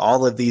weigh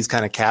all of these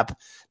kind of cap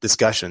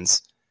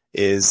discussions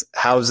is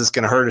how is this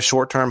going to hurt us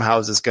short term? How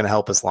is this going to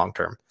help us long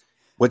term?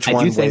 Which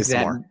one weighs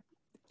more?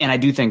 And I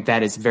do think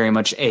that is very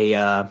much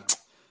a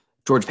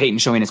George Paton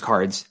showing his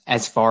cards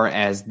as far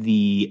as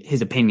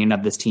his opinion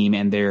of this team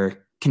and their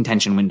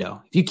contention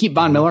window. If you keep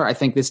Von Miller, I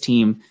think this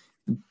team,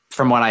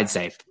 from what I'd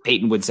say,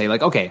 Paton would say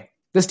like, okay,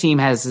 this team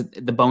has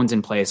the bones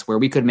in place where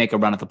we could make a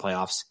run at the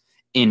playoffs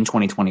in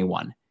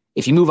 2021.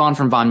 If you move on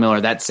from Von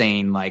Miller, that's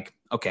saying like,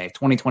 okay,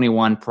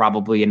 2021,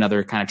 probably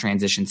another kind of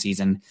transition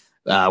season.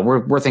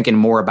 We're thinking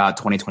more about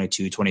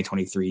 2022,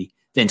 2023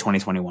 than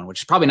 2021, which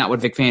is probably not what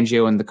Vic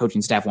Fangio and the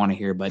coaching staff want to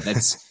hear, but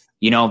that's,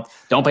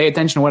 don't pay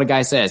attention to what a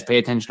guy says, pay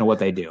attention to what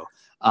they do.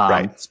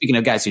 Right. Speaking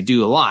of guys who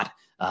do a lot,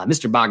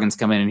 Mr. Boggins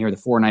coming in here, the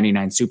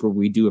 $4.99 super.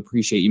 We do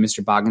appreciate you,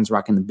 Mr. Boggins,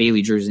 rocking the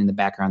Bailey jersey in the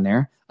background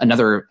there.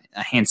 Another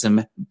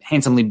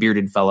handsomely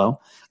bearded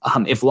fellow.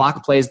 If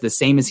Locke plays the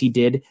same as he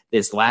did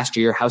this last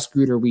year, how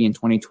screwed are we in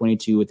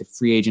 2022 with the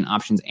free agent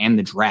options and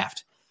the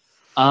draft?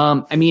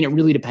 I mean, it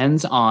really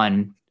depends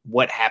on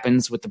what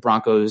happens with the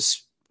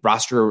Broncos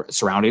roster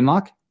surrounding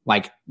Locke.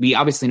 Like, we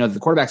obviously know that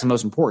the quarterback's the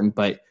most important,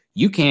 but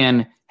you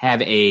can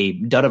have a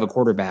dud of a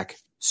quarterback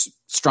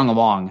strung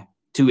along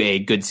to a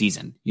good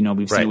season.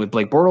 We've seen it with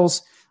Blake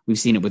Bortles. We've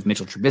seen it with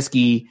Mitchell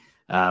Trubisky.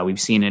 We've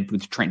seen it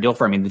with Trent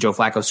Dilfer. I mean, the Joe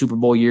Flacco Super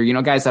Bowl year,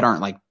 guys that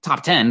aren't like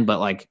top 10, but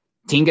like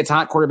team gets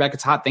hot, quarterback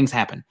gets hot, things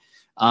happen.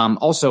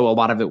 Also, a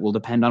lot of it will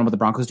depend on what the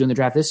Broncos do in the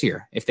draft this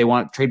year. If they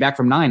want to trade back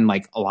from 9,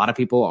 like a lot of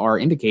people are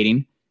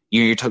indicating,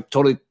 you're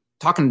totally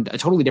talking a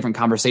totally different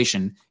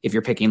conversation if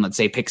you're picking, let's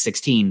say, pick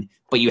 16,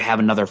 but you have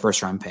another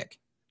first-round pick.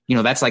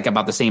 That's like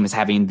about the same as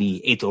having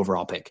the 8th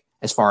overall pick,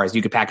 as far as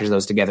you could package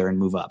those together and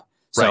move up.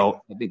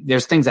 So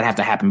there's things that have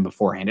to happen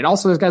beforehand. And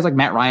also there's guys like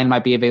Matt Ryan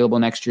might be available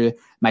next year,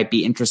 might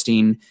be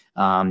interesting.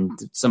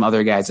 Some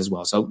other guys as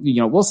well. So,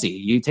 we'll see.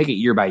 You take it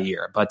year by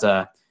year. But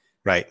I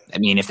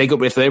mean, if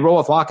they roll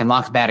with Locke and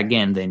Locke's bad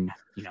again, then,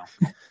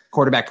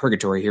 quarterback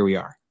purgatory, here we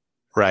are.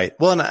 Right.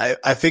 Well, and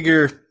I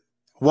figure,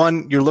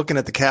 1, you're looking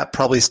at the cap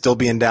probably still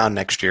being down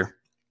next year.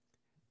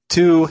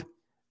 2,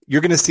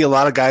 you're going to see a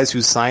lot of guys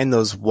who sign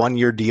those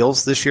 1-year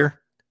deals this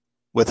year,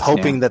 with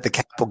hoping that the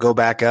cap will go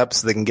back up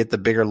so they can get the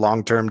bigger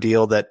long-term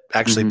deal that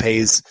actually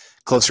pays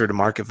closer to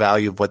market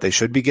value of what they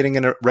should be getting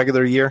in a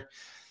regular year.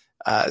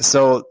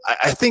 So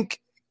I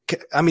think,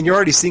 you're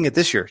already seeing it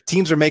this year.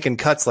 Teams are making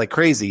cuts like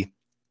crazy.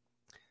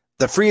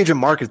 The free agent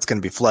market's going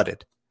to be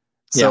flooded.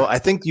 So I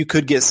think you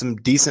could get some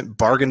decent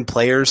bargain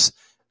players.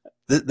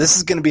 This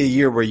is going to be a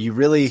year where you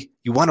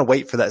want to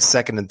wait for that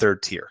second and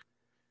third tier.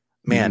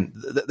 Man,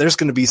 there's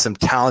going to be some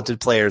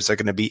talented players that are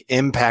going to be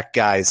impact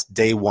guys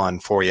day one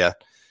for you.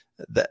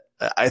 That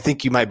I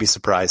think you might be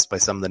surprised by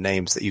some of the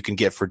names that you can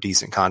get for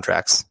decent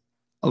contracts.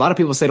 A lot of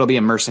people say it'll be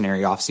a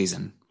mercenary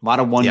offseason. A lot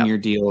of 1-year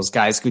deals,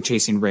 guys go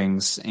chasing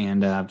rings,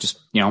 and I'm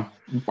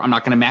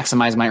not going to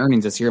maximize my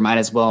earnings this year. Might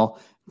as well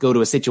go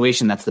to a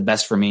situation that's the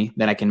best for me,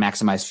 that I can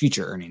maximize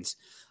future earnings.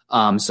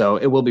 So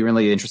it will be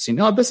really interesting.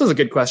 No, this is a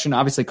good question.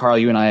 Obviously, Carl,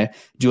 you and I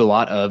do a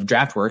lot of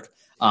draft work.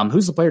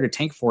 Who's the player to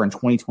tank for in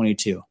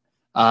 2022?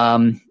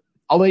 I'll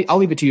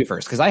leave it to you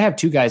first, because I have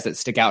 2 guys that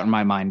stick out in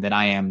my mind that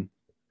I am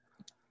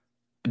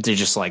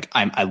just like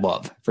I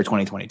love for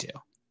 2022.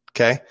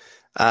 Okay.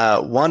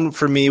 One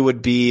for me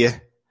would be,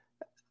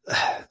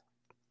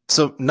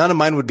 so none of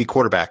mine would be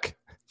quarterback.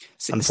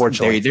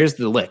 Unfortunately, there's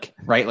the lick,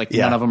 right? Like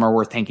none of them are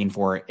worth tanking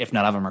for if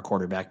none of them are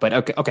quarterback.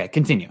 But okay,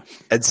 continue.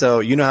 And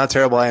so how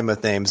terrible I am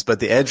with names, but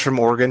the edge from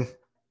Oregon,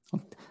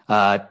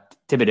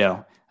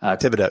 Thibodeau,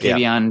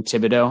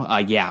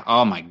 Thibodeau. Yeah.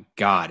 Oh my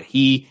God,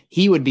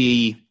 he'd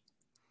be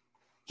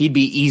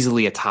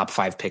easily a top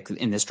 5 pick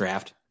in this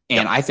draft.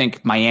 And I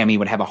think Miami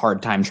would have a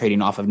hard time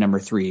trading off of number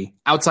 3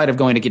 outside of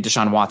going to get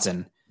Deshaun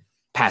Watson,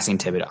 passing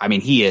Thibodeau. I mean,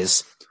 he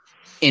is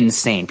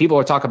insane. People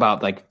are talking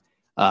about like,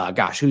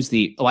 who's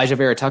the Elijah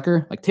Vera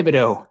Tucker? Like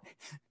Thibodeau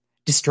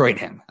destroyed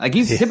him. Like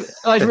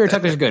Elijah Vera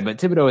Tucker's good, but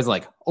Thibodeau is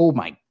like, oh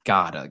my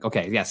God. Like,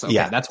 okay. Yes. Okay,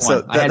 that's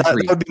one. So I had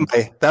 3.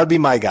 That would be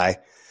my guy.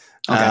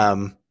 Okay.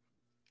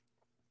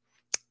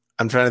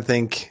 I'm trying to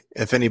think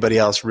if anybody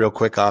else real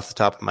quick off the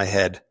top of my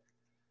head.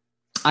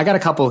 I got a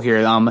couple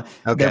here.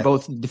 They're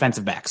both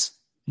defensive backs.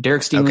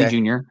 Derek Stingley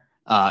Jr.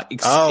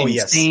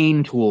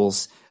 Insane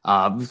tools.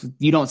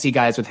 You don't see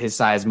guys with his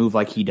size move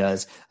like he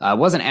does.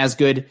 Wasn't as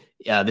good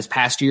this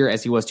past year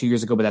as he was 2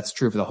 years ago, but that's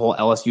true for the whole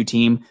LSU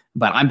team.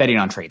 But I'm betting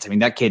on traits. I mean,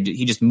 that kid,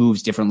 he just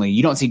moves differently.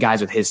 You don't see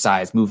guys with his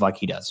size move like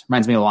he does.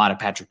 Reminds me a lot of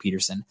Patrick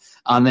Peterson.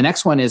 The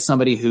next one is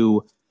somebody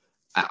who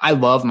I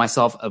love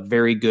myself, a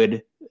very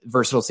good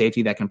versatile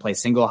safety that can play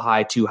single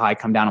high, two high,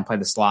 come down and play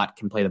the slot,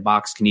 can play the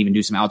box, can even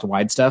do some out to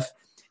wide stuff.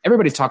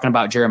 Everybody's talking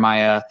about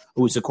Jeremiah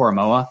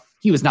Owusu-Koramoah.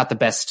 He was not the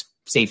best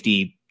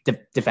safety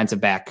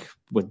defensive back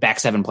with back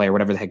seven player,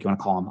 whatever the heck you want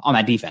to call him, on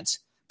that defense.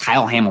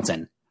 Kyle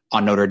Hamilton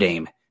on Notre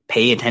Dame.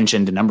 Pay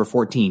attention to number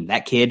 14.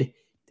 That kid,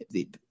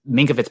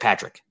 Minkah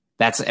Fitzpatrick.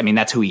 That's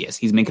who he is.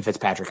 He's Minkah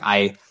Fitzpatrick.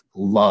 I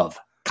love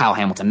Kyle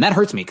Hamilton. And that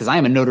hurts me because I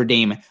am a Notre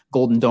Dame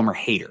Golden Domer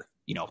hater.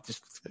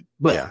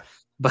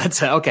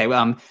 Okay.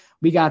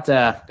 We got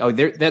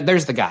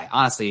there's the guy.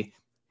 Honestly,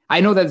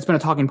 I know that it's been a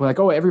talking point, like,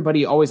 oh,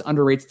 everybody always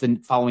underrates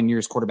the following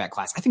year's quarterback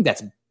class. I think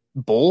that's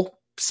bull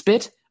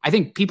spit. I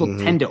think people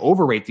tend to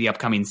overrate the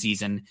upcoming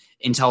season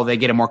until they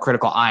get a more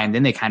critical eye, and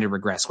then they kind of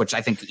regress, which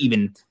I think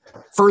even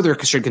further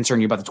should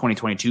concern you about the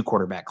 2022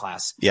 quarterback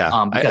class.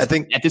 Yeah, because I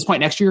think at this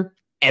point next year,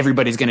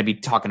 everybody's going to be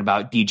talking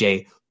about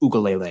DJ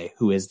Ugalele,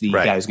 who is the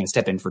guy who's going to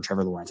step in for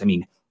Trevor Lawrence. I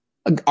mean,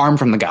 arm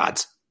from the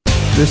gods.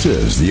 This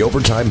is the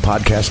Overtime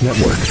Podcast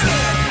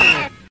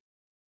Network.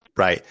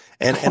 Right.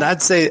 And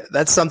I'd say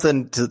that's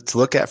something to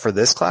look at for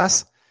this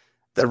class,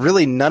 that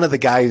really none of the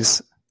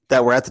guys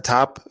that were at the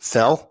top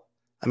fell.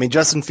 I mean,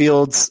 Justin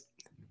Fields,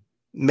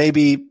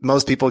 maybe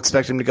most people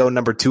expect him to go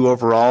number 2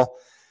 overall,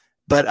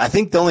 but I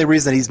think the only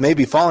reason he's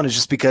maybe fallen is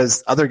just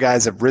because other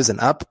guys have risen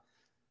up.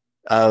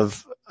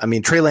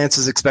 Trey Lance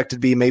is expected to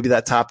be maybe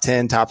that top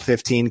 10, top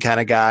 15 kind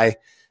of guy.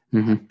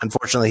 Mm-hmm.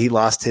 Unfortunately, he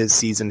lost his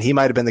season. He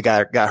might have been the guy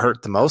that got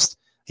hurt the most.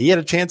 He had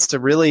a chance to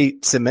really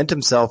cement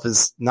himself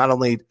as not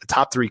only a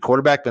top 3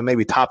 quarterback, but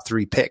maybe top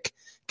 3 pick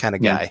kind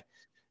of guy.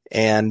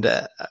 And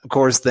of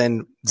course,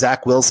 then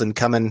Zach Wilson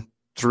coming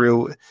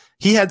through.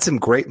 He had some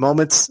great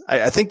moments.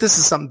 I think this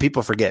is something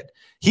people forget.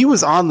 He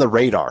was on the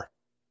radar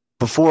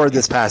before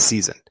this past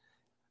season.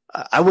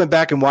 I went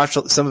back and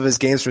watched some of his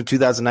games from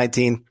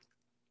 2019.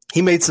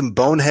 He made some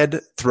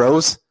bonehead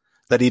throws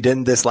that he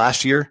didn't this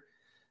last year,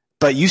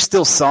 but you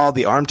still saw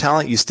the arm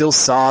talent. You still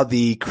saw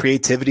the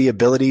creativity,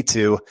 ability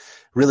to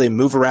really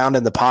move around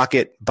in the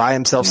pocket, buy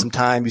himself some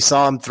time. You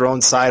saw him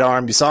throwing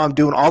sidearm. You saw him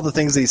doing all the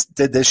things he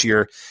did this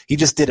year. He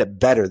just did it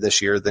better this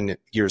year than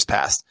years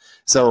past.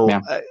 So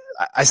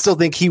I still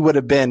think he would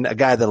have been a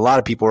guy that a lot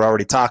of people were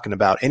already talking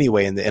about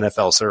anyway in the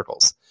NFL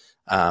circles.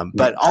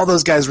 But all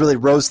those guys really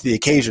rose to the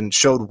occasion,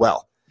 showed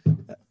well.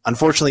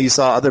 Unfortunately, you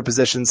saw other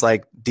positions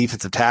like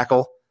defensive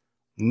tackle.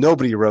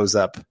 Nobody rose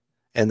up.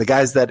 And the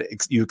guys that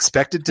you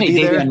expected to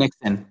be there.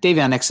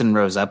 Davion Nixon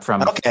rose up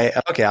from. Okay.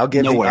 I'll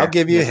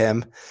give you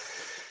him.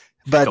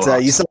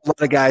 But you saw a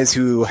lot of guys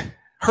who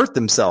hurt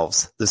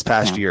themselves this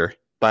past year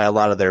by a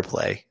lot of their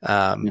play.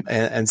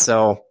 And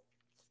so,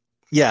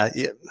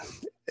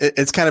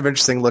 it's kind of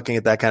interesting looking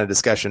at that kind of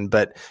discussion.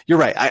 But you're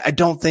right. I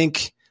don't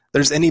think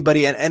there's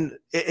anybody, and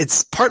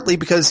it's partly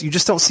because you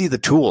just don't see the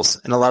tools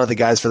in a lot of the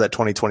guys for that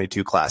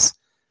 2022 class.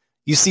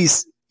 You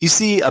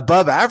see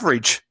above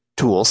average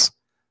tools.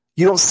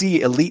 You don't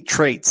see elite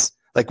traits.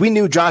 Like, we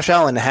knew Josh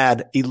Allen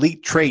had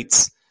elite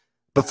traits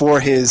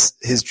before his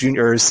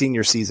junior or his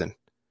senior season.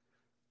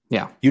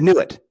 Yeah. You knew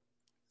it.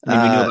 We knew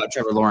about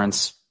Trevor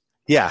Lawrence.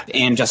 Yeah.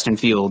 And Justin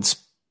Fields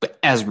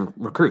as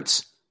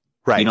recruits.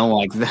 Right.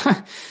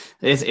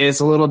 It's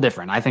a little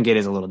different. I think it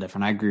is a little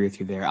different. I agree with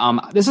you there.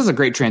 This is a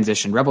great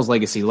transition. Rebels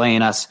Legacy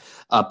laying us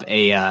up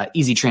a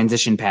easy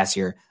transition pass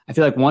here. I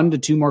feel like 1 to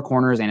 2 more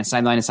corners and a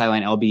sideline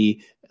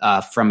LB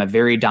from a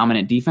very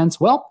dominant defense.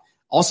 Well,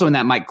 also in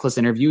that Mike Klis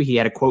interview, he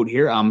had a quote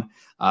here.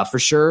 For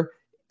sure,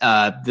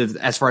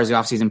 as far as the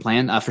offseason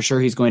plan, for sure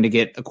he's going to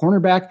get a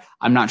cornerback.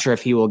 I'm not sure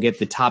if he will get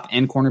the top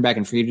end cornerback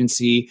in free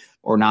agency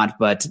or not,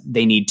 but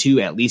they need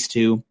at least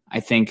two.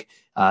 I think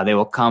they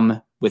will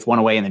come with one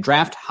away in the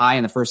draft, high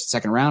in the first,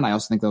 second round. I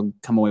also think they'll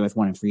come away with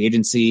one in free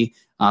agency.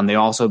 They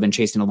also have been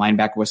chasing a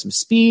linebacker with some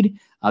speed.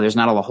 There's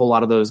not a whole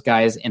lot of those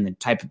guys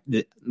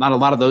not a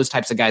lot of those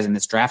types of guys in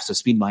this draft, so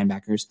speed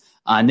linebackers.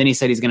 And then he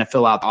said he's going to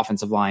fill out the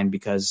offensive line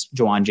because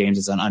Juwan James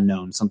is an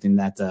unknown, something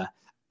that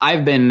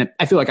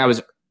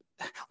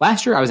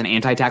last year I was an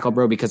anti-tackle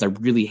bro because I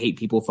really hate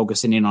people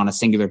focusing in on a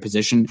singular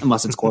position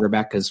unless it's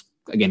quarterback, because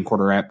again,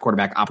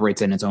 quarterback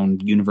operates in its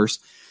own universe.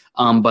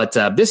 But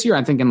this year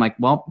I'm thinking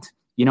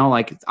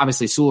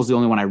obviously Sewell's the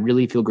only one I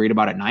really feel great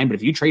about at 9, but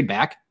if you trade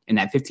back in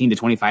that 15 to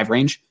 25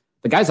 range,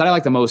 the guys that I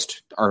like the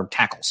most are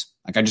tackles.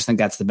 I just think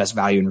that's the best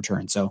value in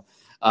return. So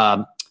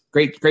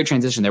great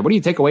transition there. What do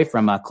you take away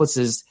from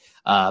Klis's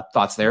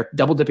thoughts there?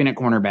 Double dipping at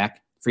cornerback,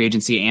 free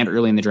agency, and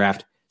early in the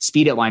draft,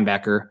 speed at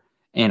linebacker,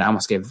 and I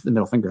almost gave the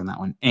middle finger on that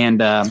one, and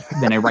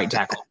then a right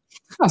tackle.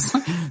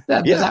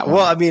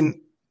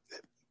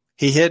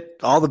 He hit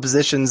all the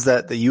positions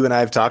that you and I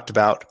have talked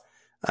about,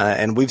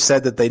 and we've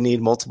said that they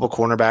need multiple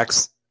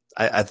cornerbacks.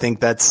 I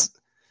think that's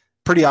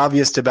pretty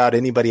obvious to about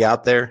anybody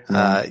out there.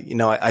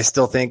 I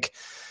still think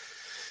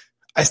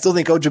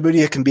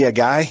Ojemudia can be a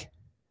guy.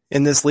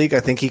 in this league. I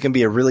think he can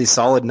be a really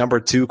solid number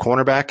 2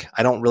 cornerback.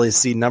 I don't really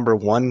see number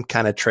 1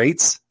 kind of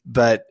traits,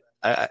 but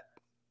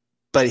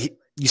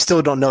you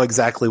still don't know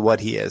exactly what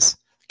he is.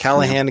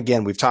 Callahan,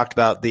 again, we've talked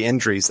about the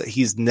injuries, that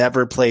he's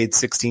never played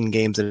 16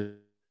 games in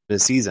a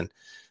season.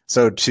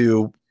 So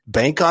to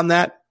bank on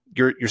that,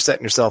 you're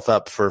setting yourself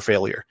up for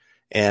failure.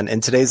 And in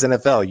today's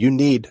NFL, you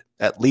need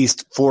at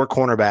least 4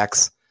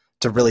 cornerbacks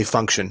to really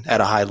function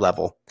at a high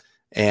level.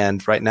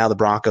 And right now the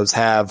Broncos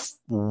have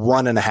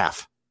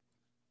 1.5.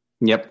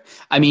 Yep.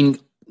 I mean,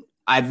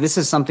 this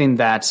is something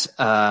that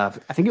I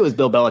think it was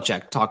Bill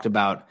Belichick talked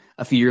about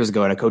a few years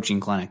ago at a coaching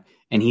clinic.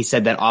 And he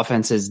said that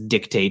offenses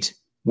dictate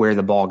where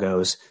the ball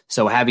goes.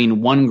 So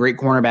having one great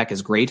cornerback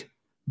is great,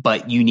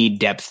 but you need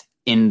depth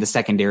in the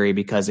secondary,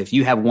 because if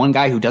you have one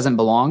guy who doesn't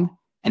belong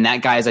and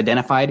that guy is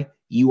identified,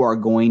 you are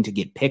going to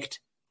get picked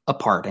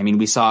apart. I mean,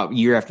 we saw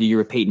year after year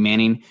with Peyton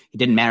Manning. It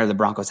didn't matter the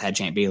Broncos had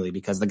Champ Bailey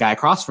because the guy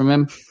across from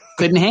him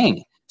couldn't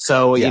hang.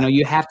 So,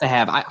 you have to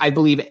have, I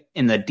believe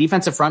in the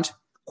defensive front,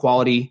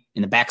 quality,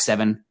 in the back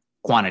 7,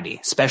 quantity,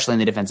 especially in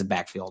the defensive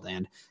backfield.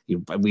 And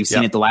we've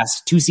seen it the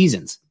last 2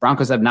 seasons.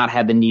 Broncos have not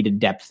had the needed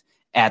depth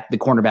at the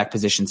cornerback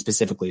position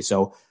specifically.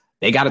 So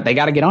they got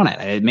to get on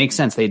it. It makes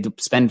sense. They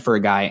spend for a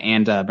guy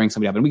and bring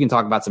somebody up. And we can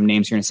talk about some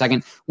names here in a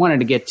second. Wanted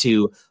to get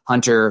to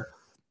Hunter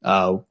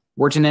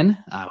Wertinen.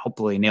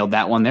 Hopefully nailed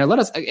that one there. Let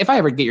us, if I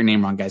ever get your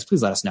name wrong, guys,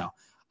 please let us know.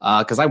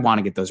 Because I want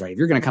to get those right. If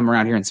you're going to come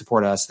around here and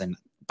support us, then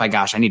by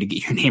gosh, I need to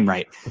get your name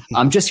right.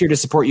 I'm just here to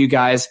support you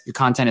guys. Your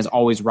content is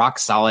always rock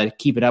solid.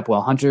 Keep it up.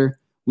 Well, Hunter,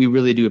 we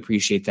really do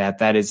appreciate that.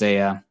 That is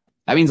that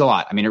means a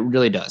lot. I mean, it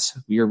really does.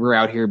 We're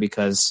out here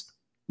because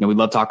we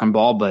love talking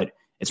ball, but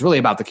it's really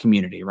about the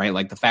community, right?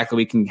 Like the fact that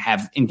we can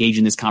engage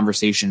in this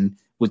conversation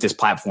with this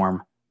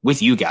platform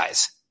with you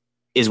guys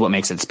is what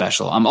makes it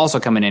special. I'm also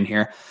coming in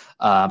here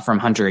from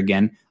Hunter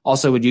again.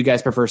 Also, would you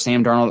guys prefer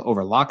Sam Darnold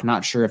over Locke?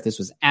 Not sure if this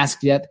was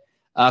asked yet.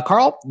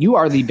 Carl, you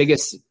were the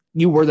biggest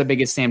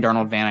Sam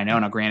Darnold fan I know.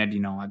 Now,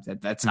 granted,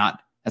 that's not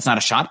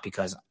a shot,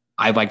 because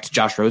I liked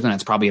Josh Rosen.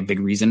 That's probably a big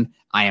reason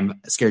I am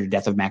scared to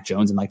death of Mac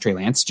Jones and like Trey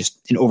Lance,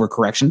 just an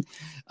overcorrection.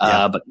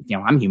 But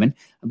I'm human.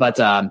 But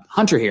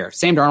Hunter here,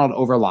 Sam Darnold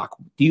over Locke.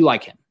 Do you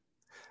like him?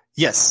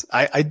 Yes,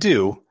 I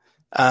do.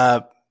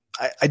 I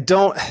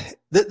don't.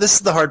 This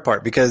is the hard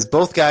part, because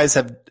both guys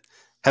have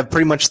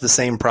pretty much the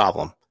same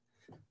problem.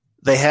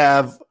 They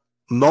have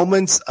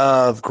moments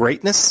of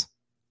greatness.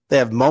 They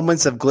have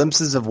moments of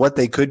glimpses of what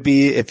they could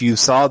be if you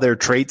saw their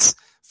traits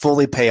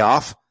fully pay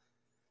off,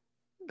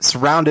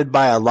 surrounded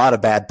by a lot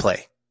of bad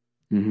play.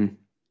 Mm-hmm.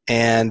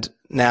 And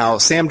now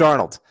Sam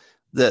Darnold,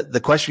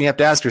 the question you have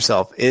to ask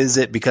yourself, is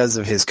it because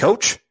of his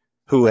coach,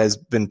 who has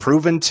been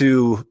proven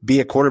to be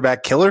a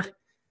quarterback killer?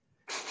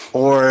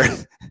 Or,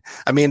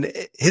 I mean,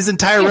 his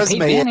entire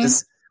resume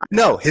is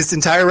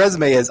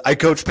I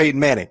coach Peyton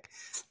Manning.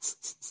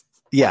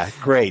 Yeah,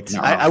 great. No.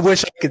 I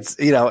wish I could,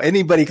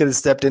 anybody could have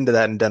stepped into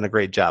that and done a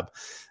great job.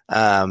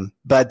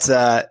 But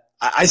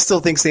I still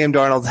think Sam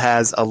Darnold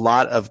has a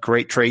lot of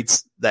great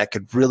traits that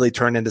could really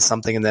turn into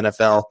something in the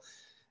NFL.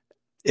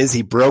 Is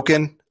he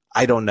broken?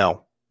 I don't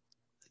know.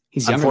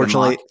 He's younger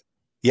unfortunately. Than Locke.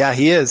 Yeah,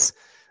 he is.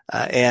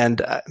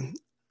 And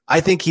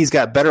I think he's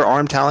got better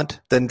arm talent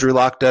than Drew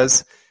Lock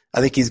does.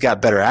 I think he's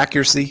got better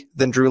accuracy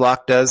than Drew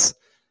Lock does.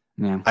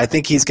 Yeah. I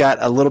think he's got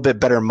a little bit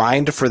better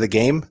mind for the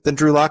game than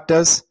Drew Lock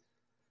does.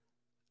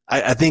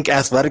 I think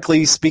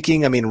athletically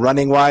speaking, I mean,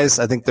 running wise,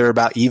 I think they're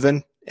about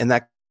even in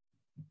that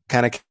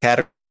kind of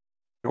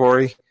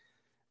category.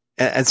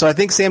 And so I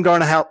think Sam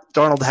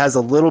Darnold has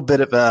a little bit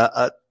of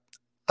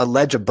a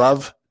ledge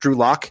above Drew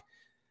Lock,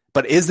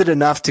 but is it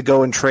enough to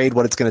go and trade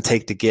what it's going to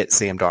take to get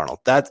Sam Darnold?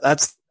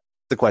 That's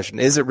the question.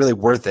 Is it really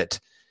worth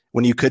it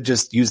when you could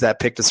just use that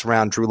pick to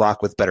surround Drew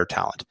Lock with better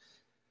talent?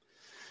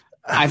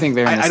 I think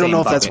they're in the I don't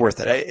know bucket. If that's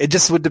worth it. It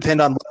just would depend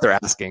on what they're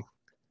asking.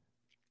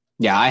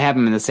 Yeah, I have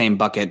him in the same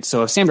bucket.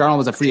 So if Sam Darnold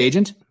was a free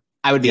agent,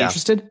 I would be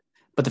interested.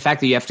 But the fact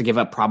that you have to give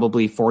up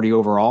probably 40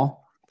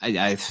 overall,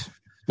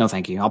 no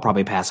thank you. I'll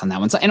probably pass on that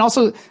one. So, and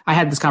also, I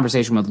had this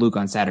conversation with Luke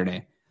on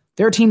Saturday.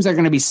 There are teams that are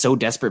going to be so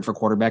desperate for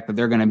quarterback that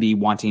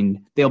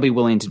they'll be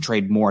willing to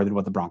trade more than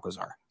what the Broncos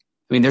are.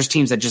 I mean, there's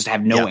teams that just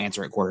have no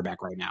answer at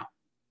quarterback right now.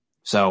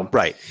 So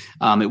right.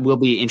 It will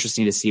be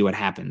interesting to see what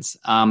happens.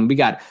 We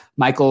got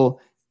Michael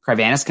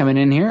Kravanis coming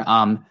in here.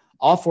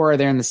 All 4 are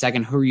there in the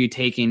second. Who are you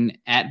taking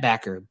at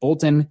backer?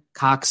 Bolton,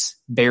 Cox,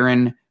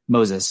 Barron,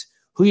 Moses.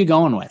 Who are you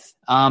going with?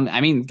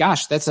 I mean,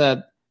 gosh,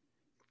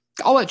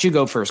 I'll let you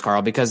go first,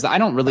 Carl, because I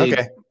don't really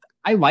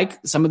I like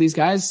some of these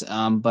guys,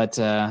 but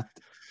I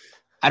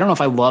don't know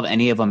if I love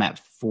any of them at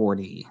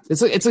 40.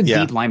 It's a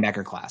deep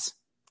linebacker class.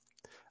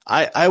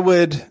 I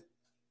would,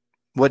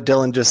 what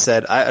Dylan just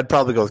said, I'd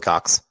probably go with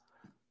Cox.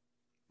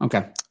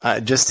 Okay.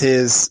 Just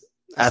his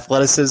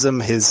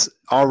athleticism, his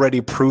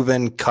already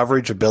proven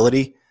coverage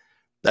ability.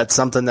 That's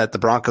something that the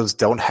Broncos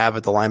don't have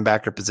at the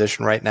linebacker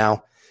position right now.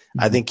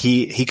 Mm-hmm. I think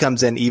he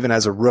comes in even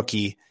as a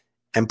rookie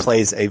and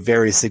plays a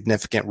very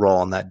significant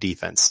role in that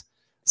defense.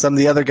 Some of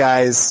the other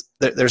guys,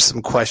 there's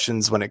some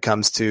questions when it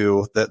comes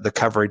to the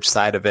coverage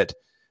side of it.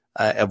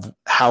 of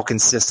how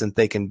consistent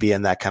they can be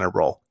in that kind of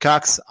role.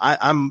 Cox,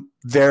 I'm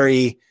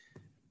very,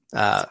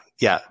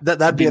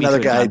 that'd be another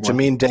guy.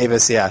 Jamin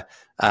Davis,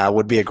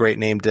 would be a great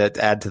name to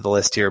add to the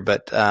list here.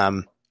 But I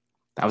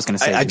was going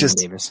to say Jamin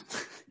Davis.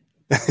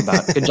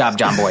 Good job,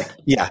 John Boy.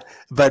 Yeah,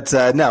 but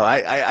no,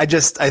 I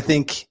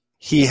think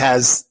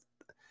he's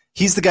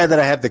the guy that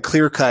I have the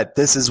clear cut.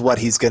 This is what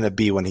he's going to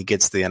be when he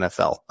gets to the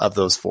NFL of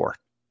those four.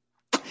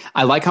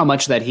 I like how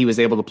much that he was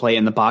able to play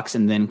in the box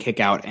and then kick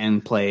out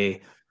and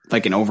play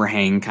like an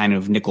overhang kind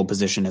of nickel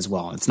position as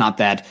well. It's not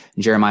that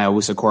Jeremiah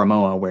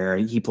Owusu-Koramoah where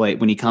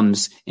when he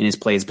comes in his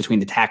plays between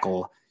the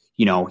tackle,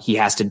 he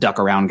has to duck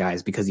around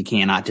guys because he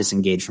cannot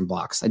disengage from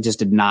blocks. I just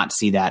did not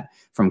see that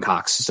from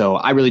Cox. So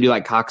I really do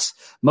like Cox.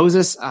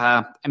 Moses,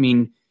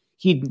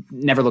 he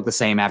never looked the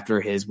same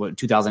after his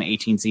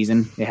 2018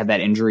 season. They had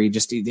that injury.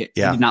 He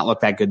did not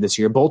look that good this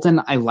year.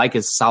 Bolton, I like,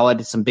 is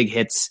solid, some big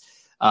hits.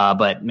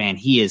 But man,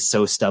 he is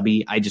so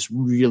stubby. I just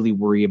really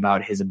worry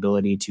about his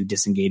ability to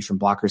disengage from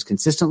blockers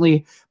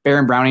consistently.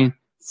 Baron Browning,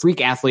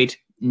 freak athlete,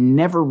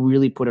 never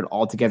really put it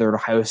all together at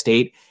Ohio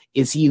State.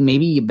 Is he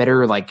maybe a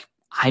better like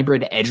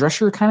hybrid edge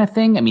rusher kind of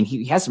thing? I mean,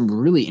 he has some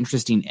really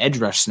interesting edge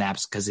rush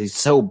snaps because he's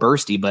so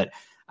bursty, but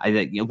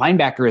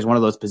linebacker is one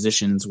of those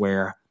positions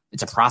where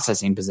it's a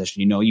processing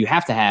position. You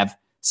have to have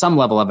some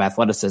level of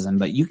athleticism,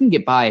 but you can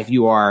get by if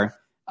you are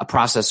a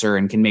processor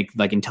and can make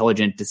like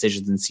intelligent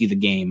decisions and see the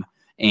game.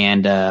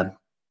 And,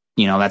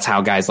 that's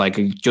how guys like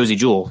Josie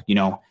Jewell,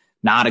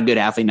 not a good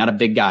athlete, not a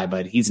big guy,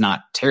 but he's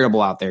not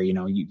terrible out there.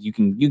 You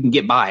can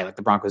get by like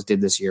the Broncos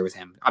did this year with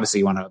him. Obviously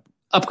you want to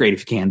upgrade if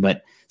you can,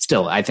 but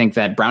still, I think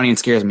that Browning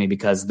scares me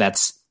because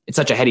it's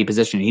such a heady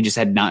position. He just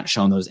had not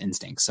shown those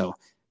instincts. So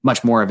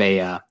much more of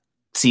a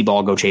see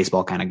ball, go chase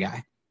ball kind of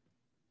guy.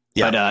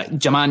 Yeah. But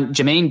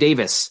Jermaine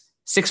Davis,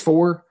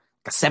 6'4",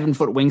 a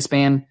 7-foot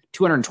wingspan,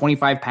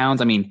 225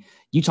 pounds. I mean,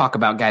 you talk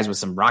about guys with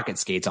some rocket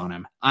skates on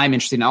him. I'm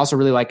interested. I also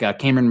really like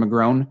Cameron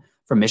McGrone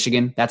from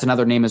Michigan. That's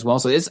another name as well.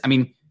 So if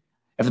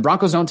the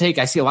Broncos don't take,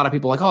 I see a lot of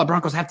people like, the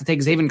Broncos have to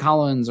take Zaven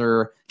Collins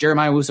or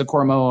Jeremiah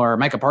Owusu-Koramoah or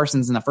Micah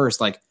Parsons in the first.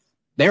 Like,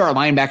 there are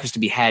linebackers to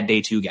be had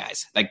day two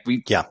guys.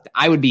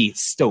 I would be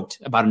stoked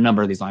about a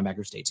number of these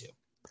linebackers day two.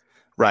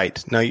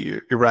 Right. No,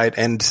 you're right.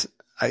 And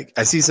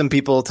I see some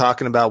people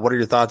talking about what are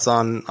your thoughts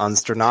on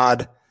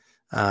Strnad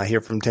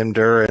here from Tim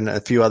Durr, and a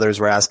few others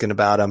were asking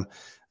about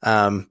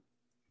him.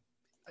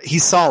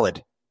 He's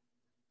solid,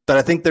 but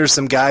I think there's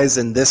some guys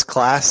in this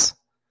class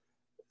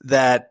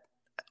that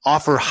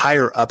offer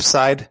higher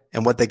upside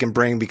and what they can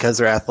bring because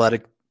their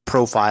athletic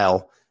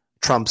profile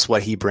trumps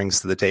what he brings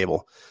to the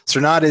table.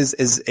 Strnad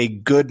is a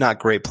good, not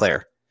great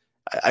player.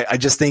 I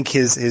just think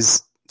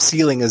his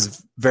ceiling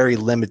is very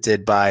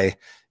limited by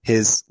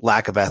his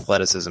lack of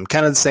athleticism.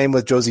 Kind of the same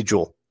with Josie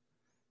Jewell.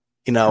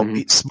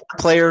 Smart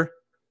player.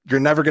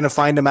 You're never going to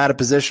find him out of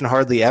position,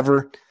 hardly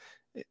ever.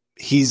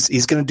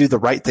 He's going to do the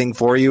right thing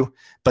for you,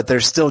 but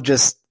there's still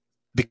just,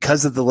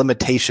 because of the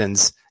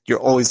limitations, you're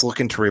always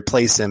looking to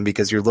replace him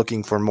because you're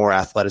looking for more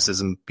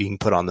athleticism being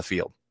put on the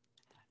field.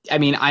 I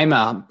mean, I'm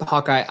a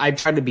Hawkeye. I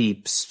try to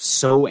be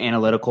so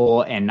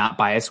analytical and not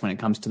biased when it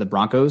comes to the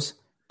Broncos,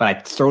 but I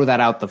throw that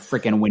out the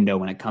freaking window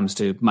when it comes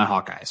to my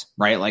Hawkeyes,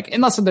 right? Like,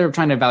 unless they're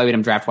trying to evaluate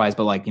him draft wise,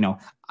 but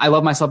I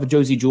love myself a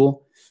Josie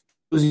Jewell.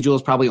 Josie Jewell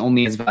is probably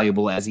only as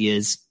valuable as he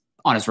is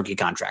on his rookie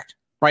contract,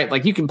 right?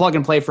 Like, you can plug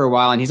and play for a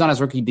while and he's on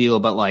his rookie deal,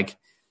 but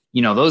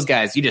those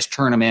guys, you just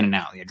turn them in and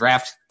out. You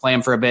draft, play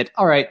them for a bit.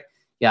 All right.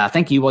 Yeah.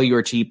 Thank you. Well, you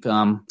were cheap.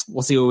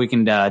 We'll see what we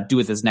can do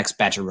with this next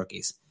batch of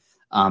rookies.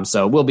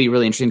 So we'll be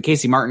really interesting.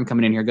 Casey Martin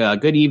coming in here.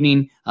 Good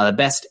evening. The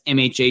best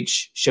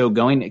MHH show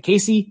going.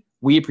 Casey,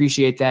 we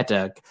appreciate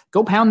that.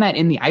 Go pound that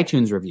in the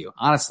iTunes review.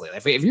 Honestly,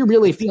 if you're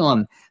really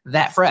feeling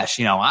that fresh,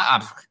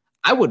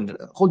 I wouldn't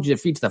hold your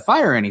feet to the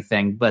fire or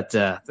anything, but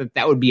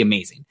that would be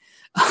amazing.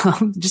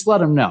 Just let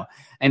them know.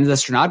 And the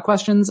Strnad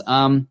questions,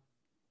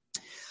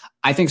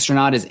 I think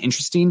Strnad is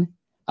interesting.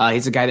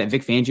 He's a guy that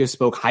Vic Fangio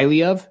spoke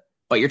highly of,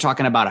 but you're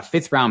talking about a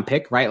 5th round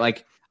pick, right?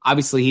 Like,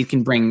 obviously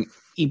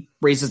he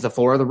raises the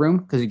floor of the room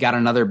because you got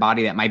another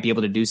body that might be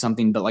able to do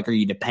something, but are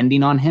you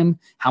depending on him?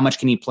 How much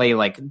can he play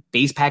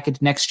base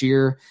package next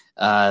year?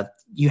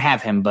 You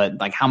have him,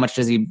 but how much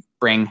does he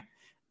bring?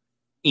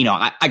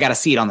 I got to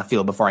see it on the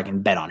field before I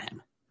can bet on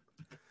him,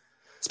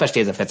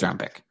 especially as a 5th round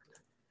pick.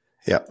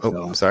 Yeah. Oh,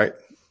 so, I'm sorry.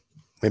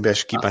 Maybe I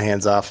should keep my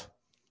hands off.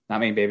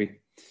 Not me, baby.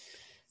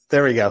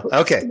 There we go.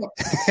 Okay.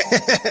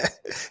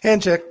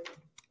 Hand check.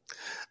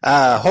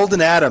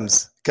 Holden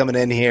Adams coming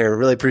in here.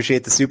 Really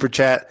appreciate the super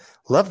chat.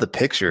 Love the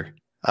picture.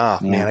 Oh,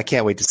 man, I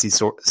can't wait to see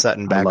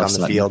Sutton back on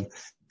the field.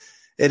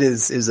 It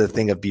is a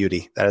thing of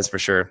beauty, that is for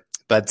sure.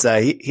 But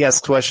he asks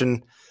a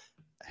question,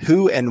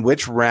 who and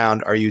which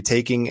round are you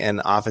taking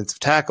an offensive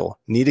tackle?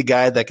 Need a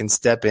guy that can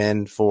step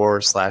in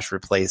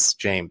for/replace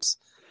James.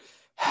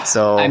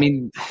 So, I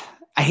mean,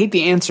 I hate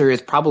the answer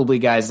is probably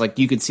guys like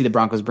you could see the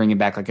Broncos bringing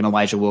back an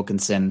Elijah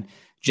Wilkinson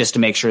just to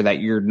make sure that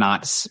you're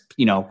not,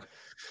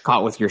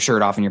 caught with your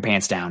shirt off and your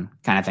pants down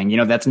kind of thing.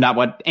 That's not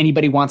what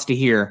anybody wants to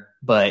hear,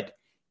 but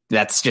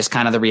That's just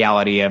kind of the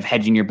reality of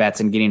hedging your bets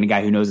and getting a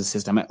guy who knows the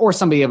system or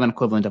somebody of an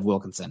equivalent of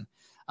Wilkinson.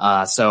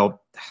 So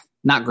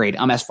not great.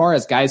 As far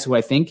as guys who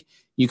I think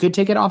you could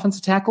take at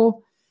offensive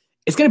tackle,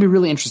 it's going to be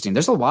really interesting.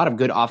 There's a lot of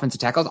good offensive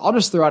tackles. I'll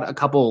just throw out a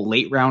couple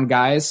late round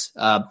guys,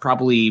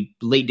 probably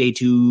late day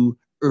 2,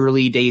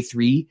 early day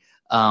 3,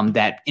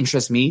 that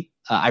interest me.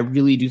 I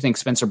really do think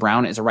Spencer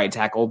Brown is a right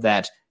tackle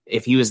that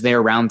if he was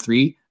there round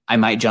 3, I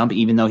might jump,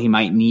 even though he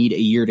might need a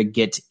year to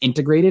get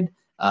integrated.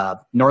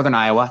 Northern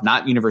Iowa,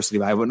 not University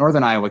of Iowa,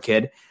 Northern Iowa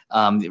kid.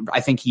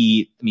 I think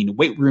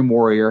weight room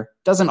warrior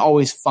doesn't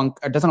always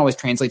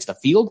translate to the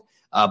field,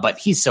 but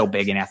he's so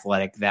big and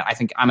athletic that I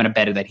think I'm going to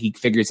bet that he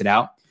figures it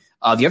out.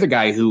 The other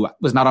guy who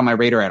was not on my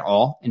radar at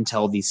all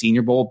until the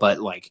Senior Bowl, but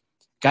like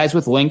guys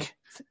with length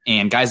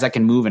and guys that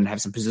can move and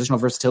have some positional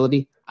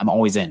versatility, I'm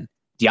always in.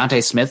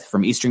 Deontay Smith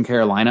from Eastern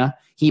Carolina,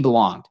 he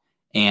belonged.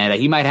 And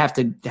he might have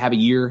to have a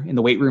year in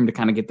the weight room to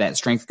kind of get that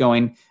strength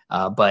going.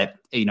 But,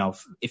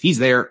 if he's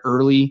there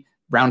early,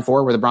 round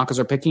 4, where the Broncos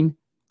are picking,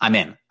 I'm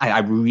in. I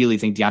really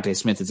think Deontay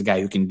Smith is a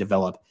guy who can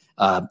develop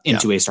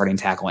into a starting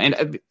tackle.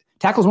 And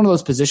tackle is one of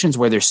those positions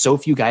where there's so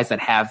few guys that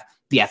have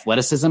the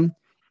athleticism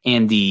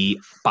and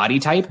the body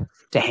type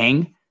to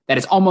hang that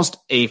it's almost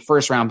a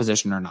first-round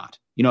position or not.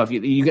 If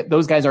you get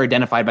those guys are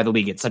identified by the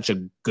league at such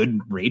a good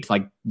rate,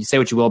 like you say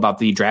what you will about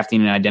the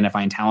drafting and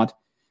identifying talent,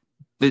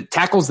 the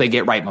tackles they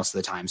get right most of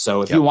the time.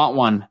 So if you want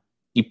one,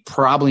 you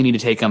probably need to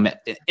take them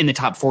in the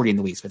top 40 in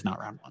the league, if not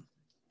round 1.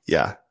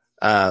 Yeah.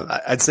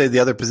 I'd say the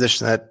other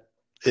position that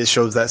it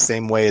shows that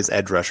same way is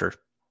edge rusher.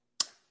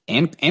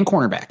 And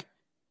cornerback.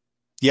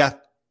 Yeah.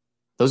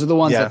 Those are the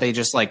ones that they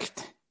just like,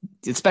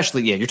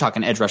 especially, you're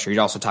talking edge rusher.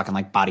 You're also talking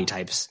like body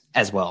types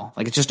as well.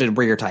 Like it's just a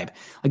bigger type.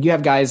 Like you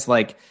have guys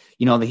like,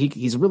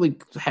 he's really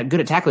had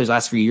good at tackling his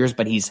last few years,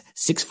 but he's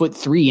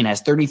 6'3" and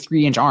has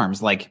 33-inch arms.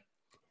 Like,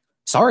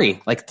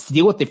 sorry, like to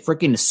deal with the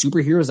freaking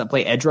superheroes that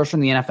play edge rusher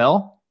in the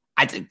NFL,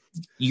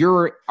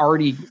 you're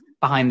already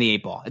behind the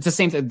 8 ball. It's the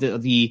same thing.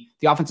 The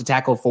offensive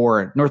tackle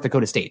for North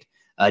Dakota State,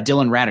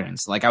 Dylan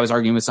Radins. Like I was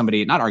arguing with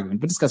somebody, not arguing,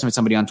 but discussing with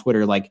somebody on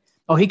Twitter, like,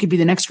 oh, he could be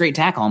the next great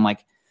tackle. I'm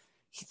like,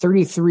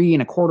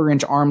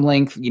 33.25-inch arm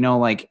length,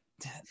 like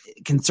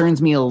it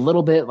concerns me a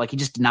little bit. Like he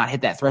just did not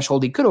hit that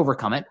threshold. He could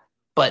overcome it,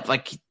 but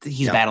like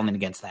he's battling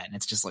against that. And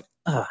it's just like,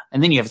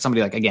 and then you have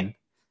somebody like, again,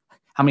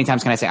 how many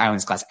times can I say I in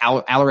this class?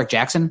 Alaric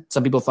Jackson.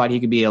 Some people thought he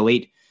could be a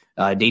late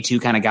day 2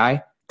 kind of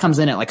guy. Comes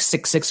in at like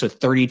 6'6" with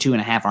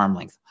 32.5 arm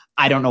length.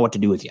 I don't know what to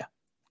do with you.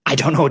 I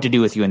don't know what to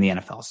do with you in the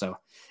NFL. So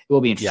it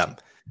will be interesting.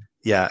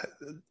 Yeah.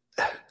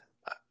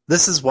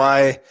 This is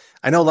why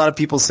I know a lot of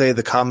people say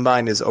the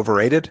combine is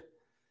overrated,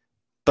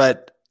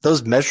 but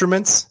those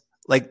measurements,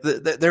 like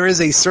there is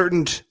a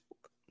certain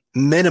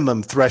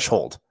minimum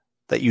threshold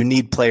that you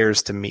need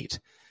players to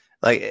meet.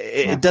 Like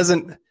it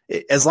doesn't.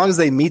 As long as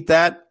they meet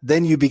that,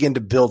 then you begin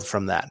to build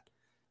from that.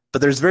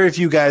 But there's very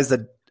few guys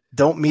that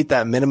don't meet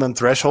that minimum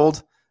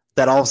threshold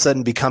that all of a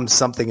sudden become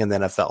something in the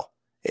NFL.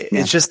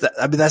 It's just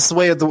that, that's the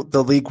way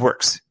the league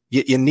works.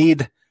 You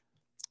need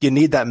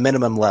that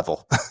minimum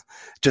level,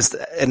 just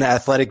an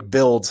athletic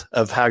build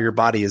of how your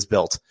body is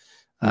built.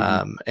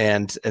 Mm-hmm.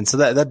 And so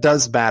that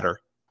does matter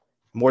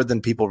more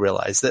than people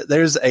realize. That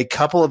there's a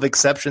couple of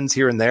exceptions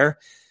here and there,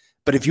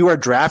 but if you are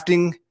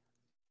drafting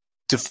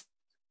to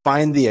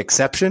find the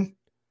exception,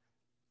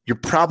 you're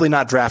probably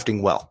not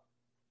drafting well.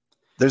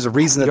 There's a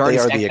reason that they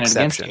are the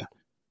exception.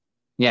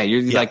 Yeah,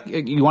 like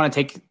you want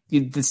to take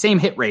the same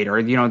hit rate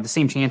or the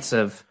same chance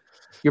of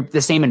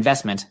the same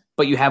investment,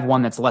 but you have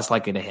one that's less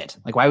likely to hit.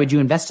 Like why would you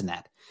invest in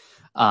that?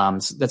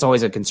 So that's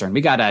always a concern.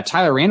 We got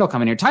Tyler Randall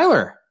coming here.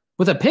 Tyler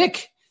with a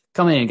pick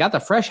coming in, got the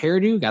fresh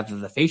hairdo, got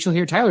the facial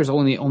hair. Tyler's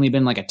only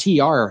been like a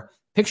TR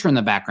picture in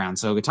the background.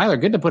 So Tyler,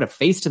 good to put a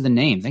face to the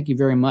name. Thank you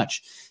very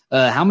much.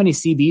 How many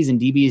CBs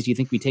and DBs do you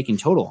think we take in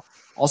total?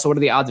 Also, what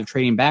are the odds of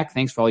trading back?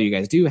 Thanks for all you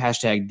guys do.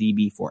 Hashtag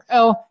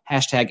DB4L,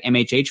 hashtag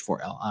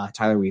MHH4L.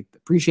 Tyler, we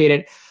appreciate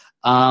it.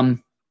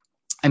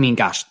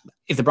 Gosh,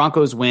 if the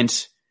Broncos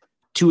went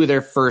 2 of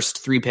their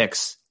first 3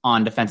 picks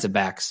on defensive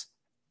backs,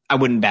 I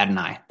wouldn't bat an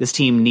eye. This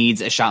team needs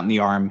a shot in the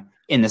arm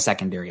in the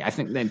secondary. I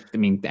think that,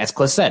 as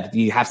Klis said,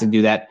 you have to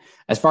do that.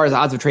 As far as the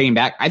odds of trading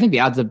back, I think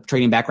the odds of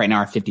trading back right now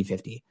are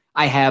 50-50.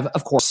 I have,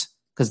 of course,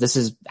 because this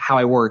is how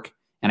I work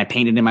and I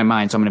paint it in my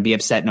mind, so I'm going to be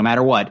upset no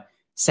matter what,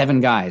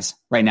 7 guys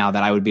right now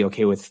that I would be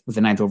okay with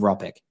the 9th overall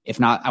pick. If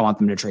not, I want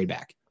them to trade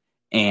back.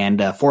 And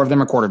 4 of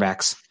them are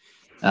quarterbacks.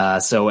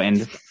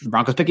 And the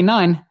Broncos picking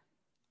 9,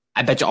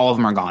 I bet you all of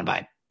them are gone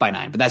by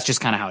 9. But that's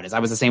just kind of how it is. I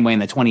was the same way in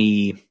the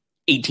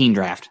 2018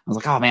 draft. I was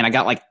like, oh man, I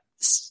got like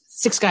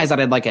 6 guys that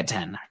I'd like at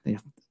 10.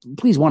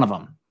 Please, one of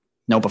them.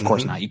 Nope, of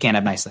course not. You can't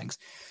have nice things.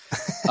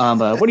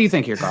 But what do you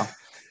think here, Carl?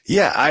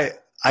 Yeah,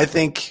 I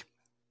think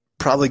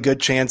probably good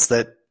chance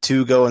that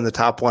 2 go in the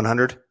top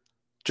 100.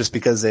 Just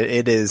because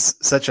it is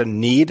such a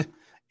need.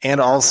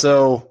 And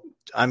also,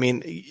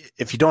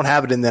 if you don't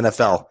have it in the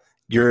NFL,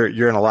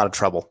 you're in a lot of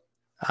trouble.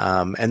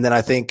 And then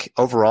I think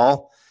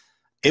overall,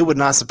 it would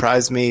not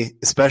surprise me,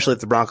 especially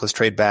if the Broncos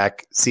trade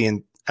back,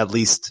 seeing at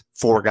least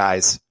 4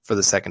 guys for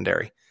the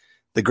secondary.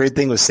 The great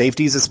thing with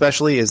safeties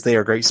especially is they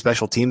are great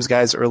special teams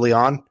guys early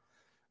on.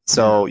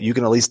 So you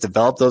can at least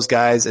develop those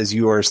guys as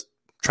you are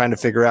trying to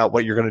figure out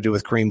what you're going to do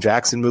with Kareem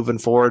Jackson moving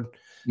forward.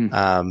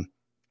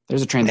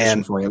 There's a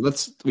transition for you.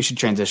 We should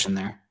transition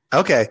there.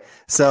 Okay.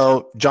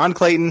 So John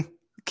Clayton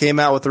came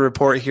out with a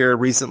report here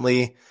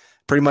recently,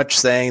 pretty much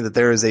saying that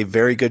there is a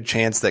very good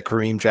chance that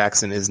Kareem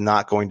Jackson is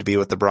not going to be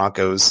with the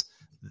Broncos.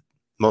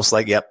 Most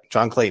likely,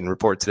 John Clayton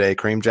report today,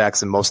 Kareem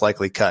Jackson most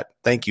likely cut.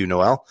 Thank you,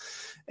 Noel.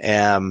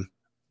 I'm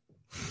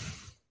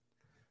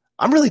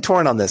really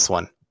torn on this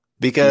one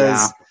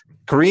because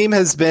Kareem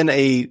has been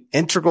a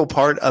integral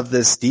part of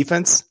this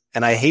defense,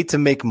 and I hate to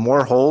make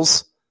more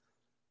holes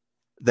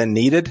than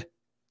needed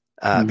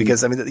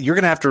because, I mean, you're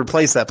going to have to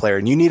replace that player,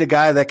 and you need a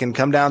guy that can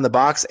come down the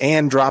box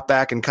and drop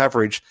back in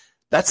coverage.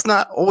 That's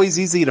not always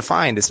easy to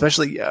find,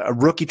 especially a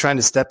rookie trying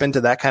to step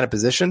into that kind of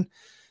position.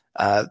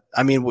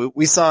 I mean,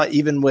 we saw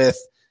even with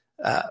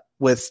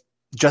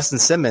Justin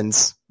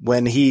Simmons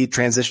when he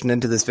transitioned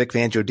into this Vic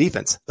Fangio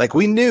defense. Like,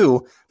 we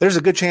knew there's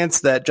a good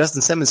chance that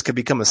Justin Simmons could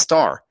become a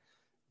star,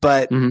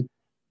 but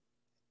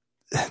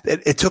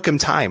it took him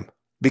time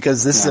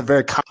because this is a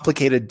very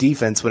complicated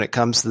defense when it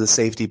comes to the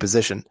safety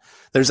position.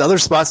 There's other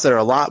spots that are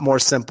a lot more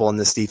simple in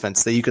this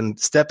defense that you can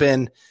step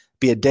in,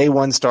 be a day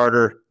one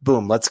starter,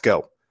 boom, let's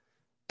go.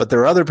 But there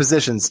are other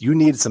positions you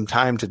need some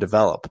time to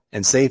develop,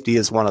 and safety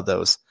is one of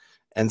those.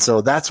 And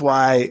so that's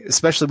why,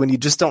 especially when you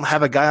just don't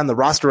have a guy on the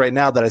roster right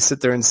now that I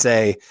sit there and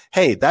say,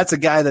 hey, that's a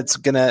guy that's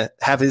going to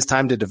have his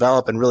time to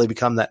develop and really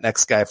become that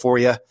next guy for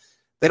you.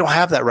 They don't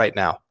have that right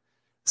now.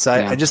 So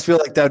I just feel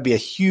like that would be a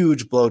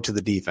huge blow to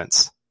the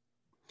defense.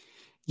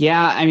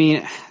 Yeah, I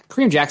mean,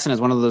 Kareem Jackson is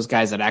one of those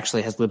guys that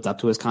actually has lived up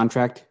to his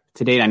contract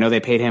to date. I know they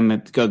paid him a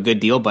good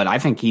deal, but I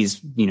think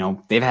he's,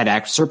 they've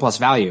had surplus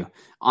value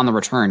on the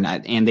return,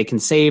 and they can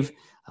save,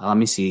 let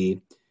me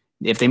see,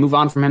 if they move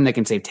on from him, they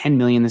can save $10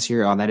 million this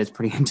year. Oh, that is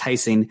pretty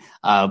enticing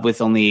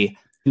with only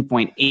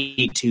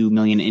 $2.82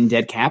 million in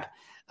dead cap.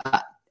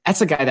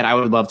 That's a guy that I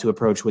would love to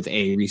approach with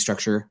a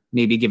restructure,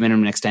 maybe giving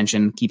him an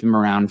extension, keep him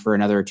around for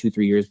another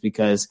 2-3 years,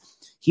 because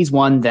he's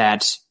one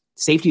that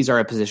safeties are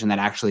a position that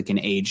actually can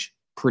age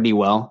pretty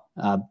well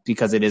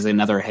because it is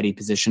another heady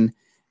position.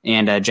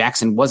 And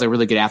Jackson was a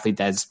really good athlete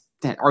that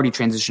already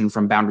transitioned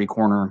from boundary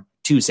corner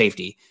to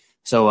safety.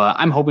 So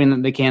I'm hoping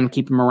that they can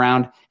keep him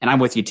around, and I'm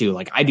with you too.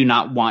 Like, I do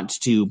not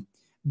want to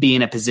be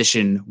in a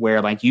position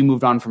where, like, you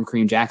moved on from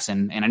Kareem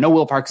Jackson, and I know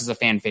Will Parks is a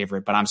fan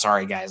favorite, but I'm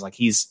sorry, guys. Like,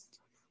 he's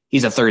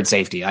a third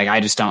safety. Like, I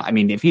just don't. I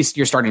mean, if he's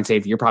your starting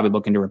safety, you're probably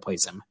looking to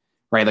replace him,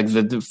 right? Like,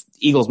 the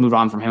Eagles moved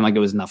on from him like it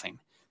was nothing.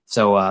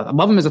 So I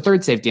love him as a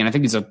third safety, and I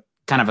think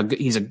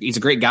he's a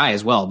great guy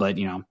as well. But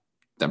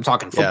I'm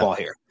talking football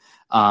here.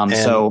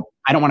 So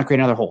I don't want to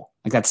create another hole.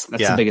 Like, that's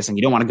the biggest thing.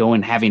 You don't want to go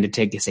in having to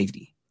take a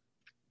safety.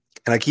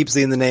 And I keep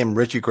seeing the name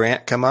Richie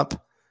Grant come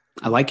up.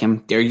 I like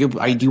him. Do you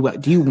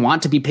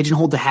want to be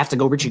pigeonholed to have to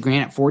go Richie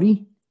Grant at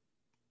 40?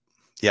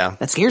 Yeah.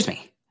 That scares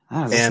me.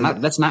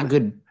 That's not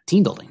good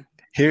team building.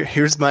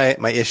 Here's my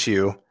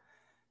issue.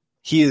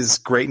 He is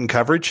great in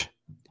coverage,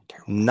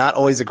 not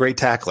always a great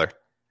tackler.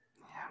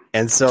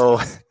 And so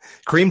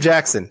Kareem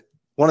Jackson,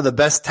 one of the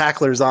best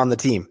tacklers on the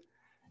team.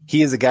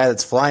 He is a guy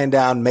that's flying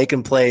down,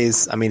 making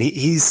plays. I mean,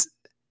 he's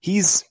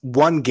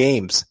won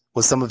games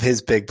with some of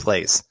his big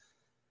plays.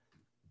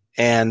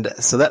 And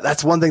so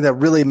that's one thing that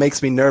really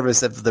makes me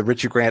nervous of the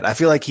Richie Grant. I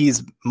feel like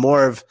he's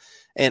more of,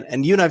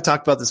 and you and I have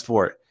talked about this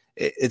before.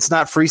 It's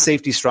not free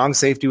safety, strong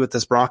safety with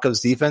this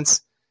Broncos defense,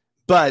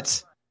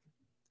 but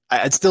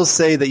I'd still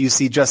say that you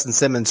see Justin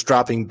Simmons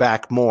dropping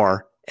back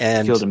more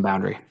and field and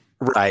boundary.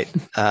 Right.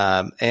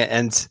 I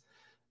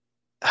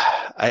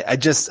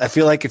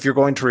feel like if you're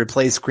going to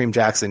replace Kareem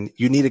Jackson,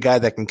 you need a guy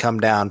that can come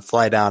down,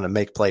 fly down, and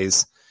make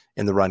plays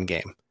in the run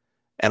game.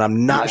 And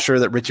I'm not sure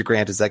that Richie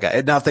Grant is that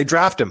guy. Now, if they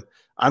draft him,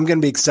 I'm going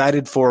to be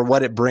excited for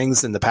what it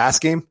brings in the pass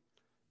game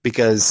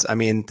because, I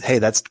mean, hey,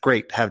 that's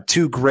great. Have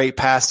two great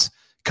pass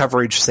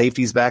coverage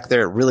safeties back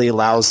there. It really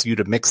allows you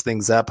to mix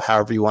things up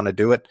however you want to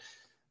do it.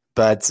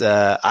 But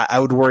I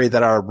would worry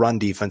that our run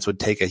defense would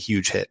take a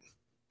huge hit.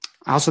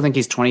 I also think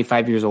he's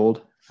 25 years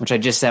old, which I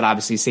just said,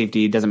 obviously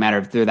safety doesn't matter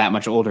if they're that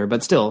much older,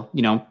 but still,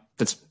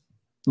 that's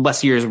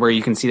less years where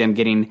you can see them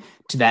getting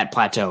to that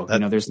plateau.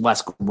 There's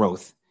less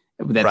growth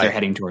that they're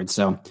heading towards.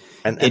 So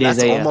and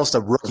that's almost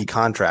a rookie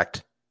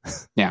contract.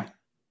 Yeah.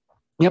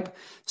 Yep.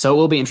 So it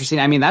will be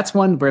interesting. I mean, that's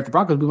one where if the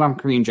Broncos move on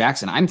from Kareem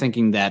Jackson, I'm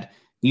thinking that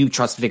you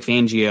trust Vic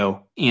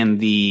Fangio and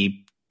the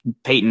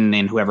Paton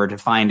and whoever to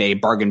find a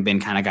bargain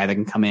bin kind of guy that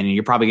can come in, and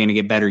you're probably going to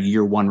get better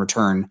year one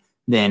return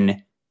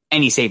than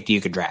any safety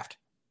you could draft,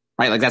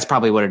 right? Like, that's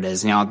probably what it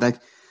is.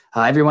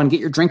 Everyone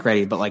get your drink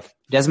ready, but like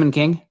Desmond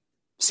King,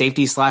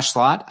 safety /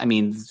 slot. I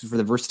mean, for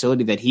the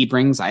versatility that he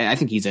brings, I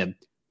think he's a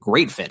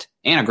great fit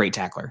and a great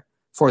tackler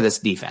for this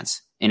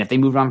defense. And if they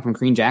moved on from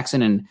Kareem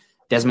Jackson and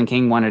Desmond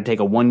King wanted to take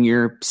a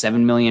 1-year,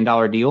 $7 million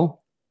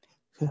deal,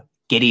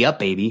 giddy up,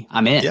 baby.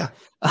 I'm in. Yeah.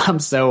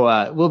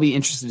 So we'll be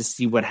interested to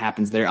see what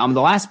happens there.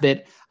 The last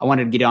bit I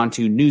wanted to get on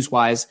to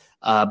news-wise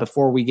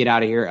before we get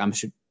out of here.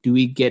 Do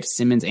we get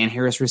Simmons and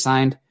Harris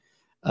resigned?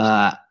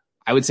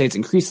 I would say it's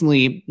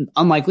increasingly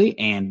unlikely.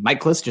 And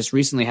Mike Klis just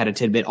recently had a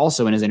tidbit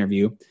also in his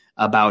interview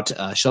about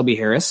Shelby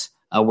Harris,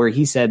 where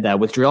he said that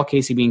with Jarrell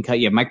Casey being cut,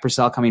 you have Mike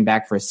Purcell coming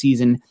back for a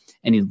season,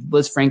 and his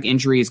Liz Frank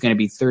injury is going to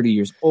be 30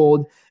 years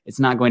old. It's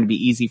not going to be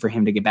easy for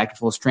him to get back to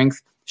full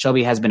strength.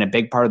 Shelby has been a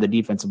big part of the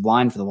defensive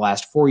line for the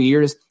last 4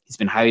 years. He's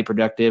been highly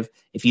productive.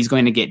 If he's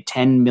going to get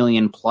 $10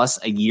 million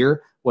plus a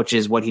year, which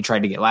is what he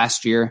tried to get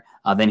last year,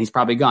 then he's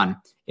probably gone.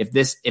 If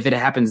it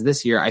happens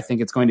this year, I think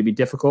it's going to be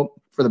difficult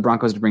for the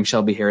Broncos to bring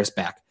Shelby Harris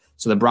back.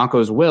 So the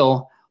Broncos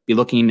will be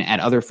looking at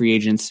other free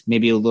agents,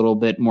 maybe a little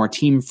bit more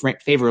team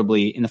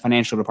favorably in the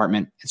financial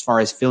department as far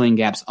as filling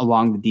gaps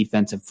along the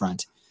defensive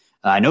front.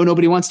 I know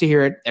nobody wants to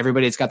hear it.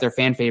 Everybody's got their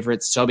fan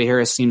favorites. Shelby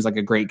Harris seems like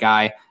a great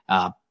guy.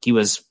 He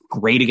was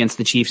great against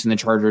the Chiefs and the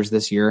Chargers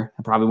this year.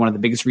 Probably one of the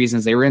biggest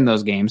reasons they were in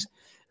those games.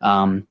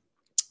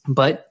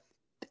 But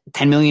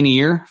 $10 million a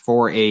year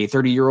for a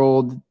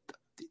 30-year-old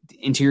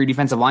interior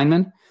defensive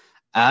lineman,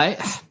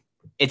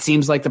 it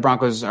seems like the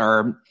Broncos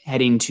are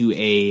heading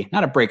to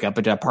not a breakup,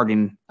 but a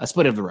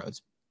split of the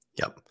roads.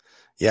 Yep.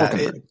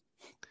 Yeah.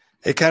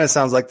 It kind of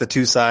sounds like the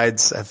two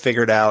sides have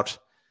figured out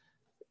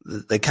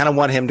they kind of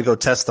want him to go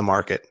test the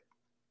market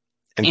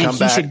and come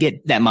back. He should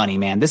get that money,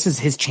 man. This is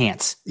his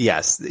chance.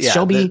 Yes. Yeah,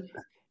 Shelby,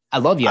 I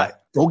love you.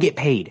 Go get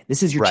paid.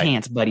 This is your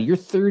chance, buddy. You're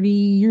 30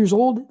 years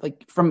old,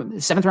 like from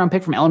 7th round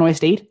pick from Illinois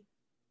State.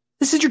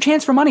 This is your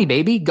chance for money,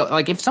 baby. Go,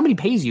 like if somebody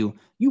pays you,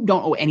 you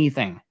don't owe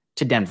anything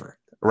to Denver.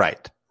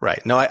 Right.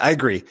 No, I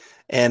agree.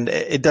 And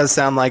it does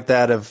sound like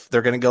that if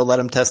they're going to go let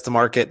him test the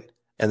market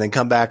and then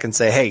come back and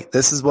say, hey,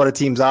 this is what a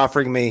team's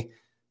offering me.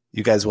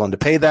 You guys willing to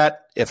pay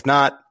that? If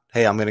not,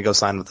 hey, I'm going to go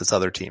sign with this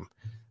other team.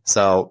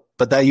 So,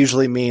 but that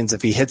usually means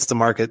if he hits the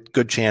market,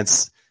 good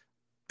chance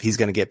he's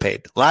going to get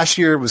paid. Last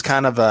year was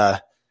kind of an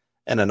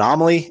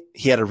anomaly.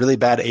 He had a really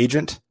bad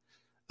agent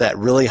that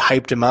really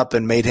hyped him up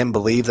and made him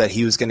believe that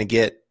he was going to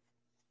get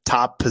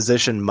top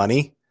position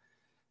money.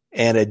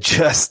 And it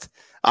just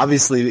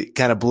obviously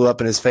kind of blew up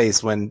in his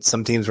face when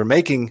some teams were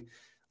making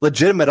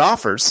legitimate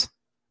offers,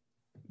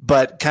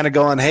 but kind of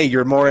going, hey,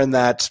 you're more in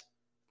that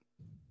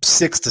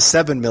 6 to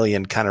 7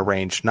 million kind of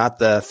range, not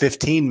the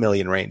 15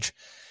 million range.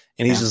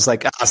 And he's just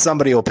like,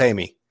 somebody will pay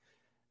me.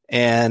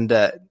 And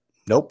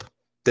nope,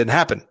 didn't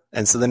happen.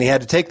 And so then he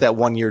had to take that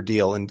 1 year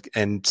deal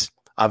and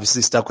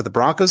obviously stuck with the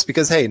Broncos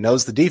because, hey,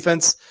 knows the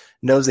defense,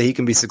 knows that he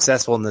can be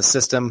successful in this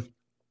system.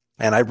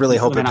 And I really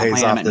hope it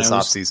pays off this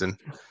offseason.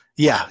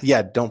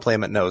 Yeah. Don't play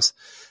him at nose.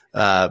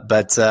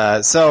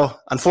 So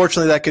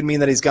unfortunately that could mean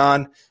that he's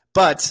gone,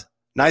 but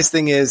nice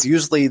thing is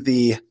usually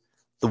the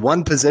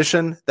one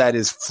position that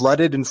is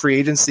flooded in free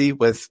agency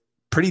with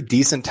pretty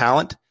decent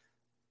talent,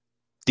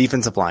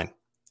 defensive line,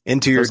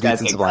 interior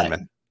defensive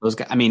lineman. Those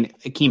guys, I mean,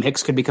 Akeem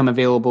Hicks could become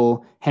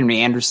available.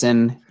 Henry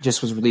Anderson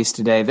just was released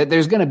today.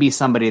 There's going to be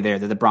somebody there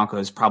that the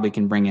Broncos probably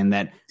can bring in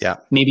that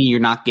maybe you're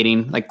not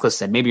getting, like Klis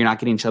said, maybe you're not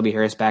getting Shelby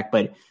Harris back,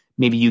 but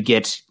maybe you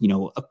get,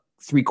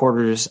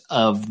 3/4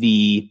 of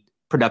the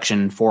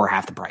production for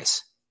half the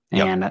price.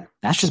 And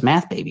that's just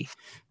math, baby.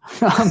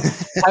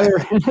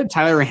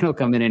 Tyler Randall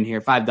coming in here,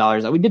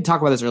 $5. We did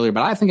talk about this earlier,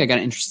 but I think I got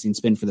an interesting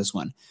spin for this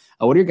one.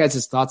 What are your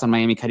guys' thoughts on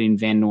Miami cutting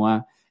Van Noy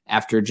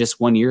after just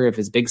 1 year of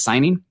his big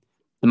signing?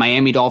 The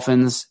Miami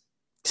Dolphins,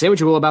 say what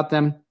you will about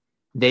them,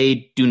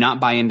 they do not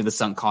buy into the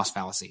sunk cost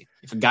fallacy.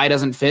 If a guy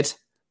doesn't fit,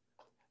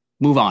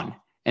 move on.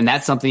 And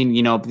that's something,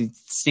 it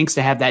stinks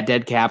to have that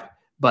dead cap.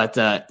 But,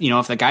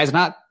 if the guy's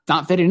not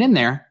fitting in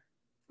there,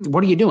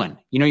 what are you doing?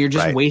 You're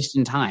just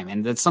wasting time.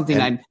 And that's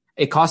something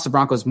it costs the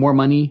Broncos more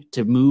money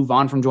to move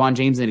on from Juwan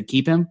James than to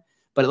keep him.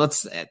 But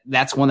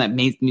that's one that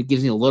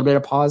gives me a little bit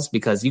of pause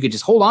because you could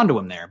just hold on to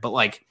him there. But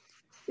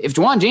if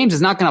Juwan James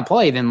is not going to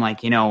play, then my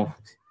cat's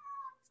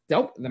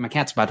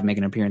about to make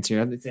an appearance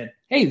here. They said,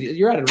 hey,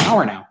 you're at an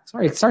hour now.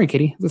 Sorry,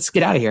 kitty. Let's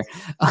get out of here.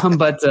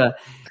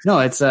 No,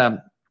 it's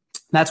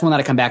that's one that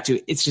I come back to.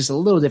 It's just a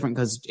little different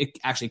because it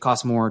actually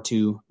costs more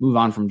to move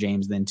on from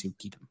James than to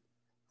keep him.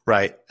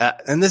 Right.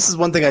 And this is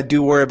one thing I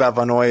do worry about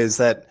Van Noy is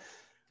that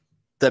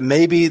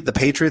maybe the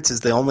Patriots is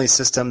the only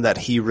system that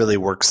he really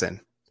works in,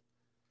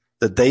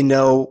 that they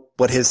know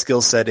what his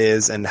skill set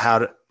is and how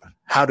to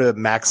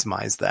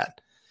maximize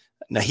that.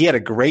 Now, he had a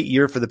great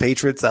year for the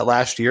Patriots that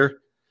last year,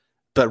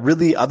 but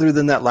really other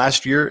than that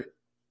last year,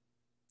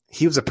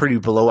 he was a pretty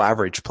below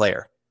average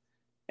player.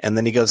 And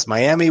then he goes to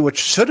Miami, which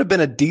should have been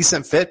a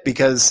decent fit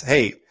because,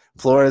 hey,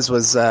 Flores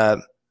was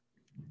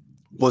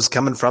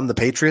coming from the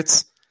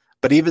Patriots.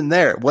 But even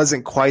there, it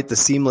wasn't quite the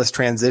seamless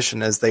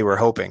transition as they were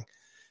hoping.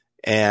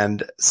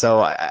 And so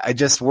I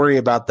just worry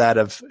about that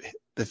if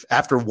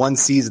after one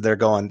season they're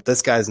going,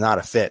 this guy's not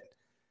a fit.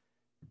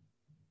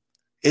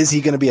 Is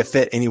he going to be a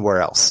fit anywhere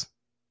else?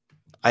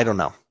 I don't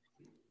know.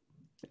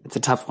 It's a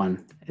tough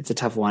one.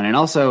 And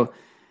also,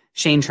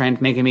 Shane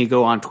Trent making me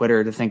go on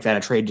Twitter to think that a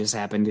trade just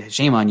happened.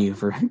 Shame on you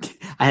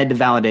I had to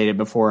validate it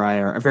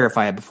or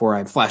verify it before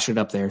I flashed it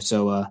up there.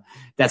 So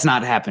that's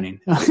not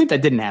happening.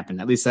 That didn't happen,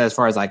 at least as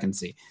far as I can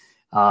see.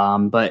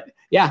 Carl,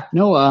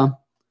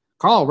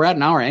 we're at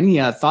an hour. Any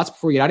thoughts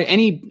before we get out of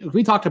here?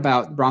 We talked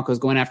about Broncos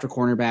going after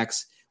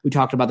cornerbacks. We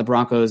talked about the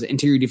Broncos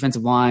interior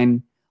defensive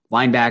line,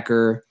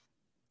 linebacker.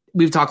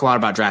 We've talked a lot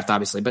about draft,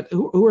 obviously, but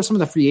who are some of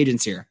the free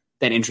agents here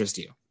that interest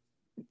you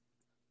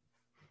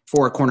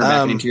for a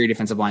cornerback and interior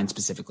defensive line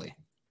specifically?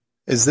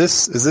 Is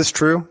this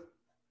true?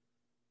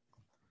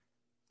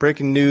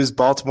 Breaking news: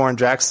 Baltimore and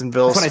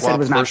Jacksonville. That's what I said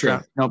was not true.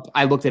 Nope,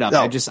 I looked it up.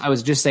 No. I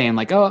was just saying,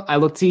 like, I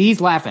looked. See, he's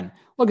laughing.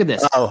 Look at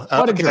this. Oh,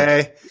 what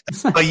okay.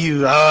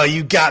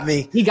 You got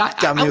me. He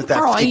got me with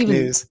that fake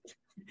news.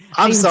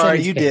 I'm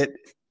sorry, you did.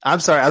 I'm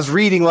sorry. I was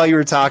reading while you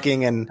were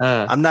talking, and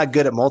I'm not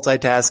good at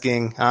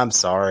multitasking. I'm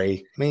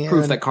sorry, man.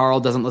 Proof that Carl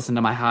doesn't listen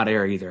to my hot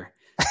air either.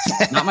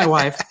 Not my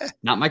wife,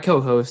 not my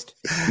co-host,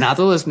 not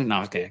the listener.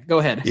 No, okay, go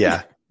ahead.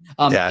 Yeah.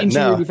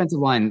 Defensive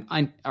line,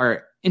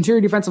 or interior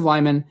defensive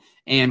linemen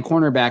and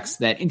cornerbacks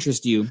that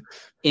interest you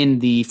in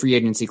the free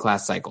agency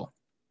class cycle.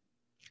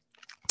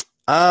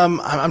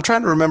 I'm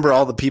trying to remember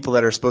all the people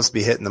that are supposed to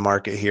be hitting the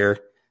market here.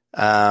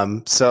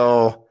 Let's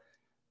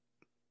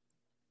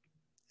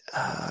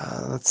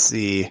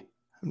see.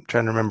 I'm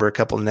trying to remember a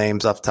couple of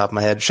names off the top of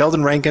my head.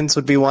 Sheldon Rankins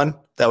would be one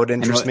that would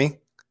interest me.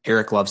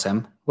 Eric loves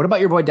him. What about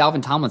your boy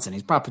Dalvin Tomlinson?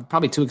 He's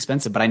probably too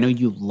expensive, but I know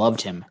you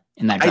loved him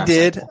in that draft.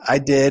 I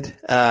did.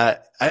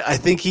 I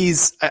think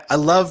I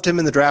loved him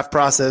in the draft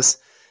process.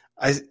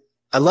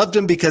 I loved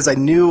him because I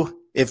knew,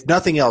 if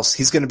nothing else,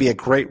 he's going to be a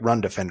great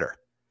run defender.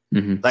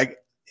 Mm-hmm. Like,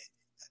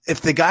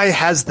 if the guy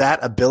has that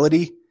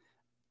ability,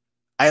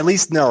 I at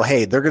least know,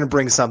 hey, they're going to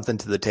bring something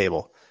to the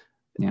table.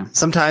 Yeah.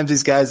 Sometimes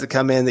these guys that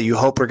come in that you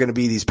hope are going to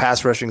be these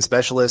pass rushing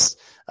specialists,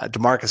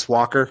 DeMarcus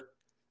Walker,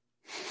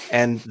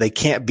 and they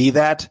can't be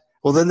that.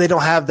 Well, then they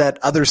don't have that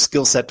other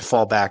skill set to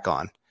fall back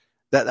on.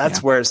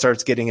 That's where it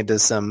starts getting into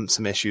some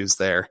issues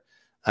there.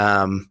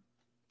 I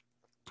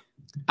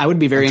would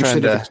be very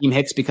interested if Akeem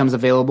Hicks becomes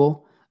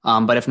available.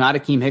 But if not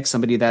Akeem Hicks,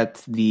 somebody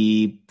that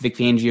the Vic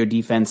Fangio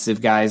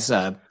defensive guys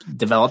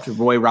developed,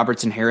 Roy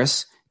Robertson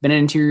Harris, been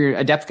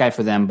a depth guy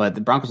for them, but the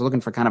Broncos are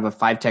looking for kind of a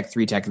 5-tech,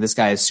 3-tech. This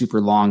guy is super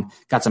long,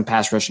 got some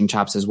pass rushing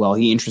chops as well.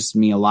 He interested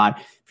me a lot.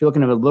 If you're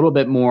looking at a little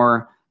bit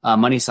more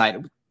money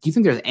side, do you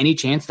think there's any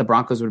chance the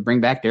Broncos would bring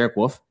back Derek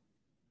Wolfe?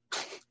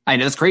 I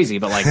know it's crazy,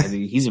 but like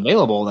he's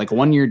available, like a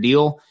 1-year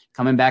deal,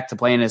 coming back to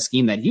play in a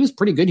scheme that he was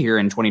pretty good here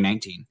in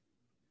 2019.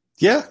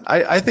 Yeah,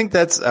 I think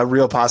that's a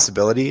real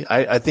possibility.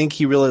 I think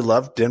he really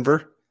loved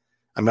Denver.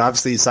 I mean,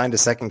 obviously he signed a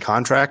second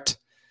contract,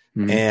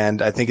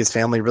 and I think his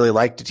family really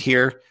liked it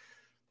here.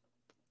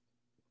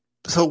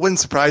 So it wouldn't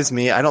surprise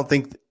me. I don't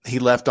think he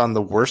left on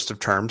the worst of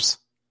terms,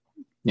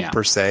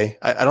 per se.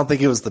 I don't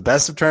think it was the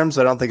best of terms,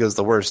 but I don't think it was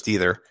the worst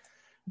either.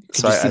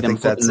 Could you see them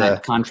flipping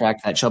that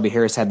contract that Shelby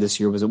Harris had this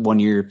year? Was it 1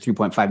 year,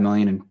 $3.5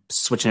 million, and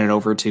switching it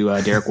over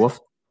to Derek Wolfe?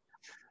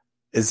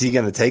 Is he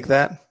going to take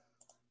that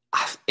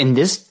in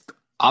this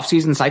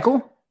offseason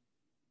cycle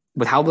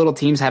with how little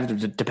teams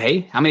have to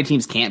pay? How many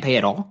teams can't pay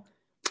at all?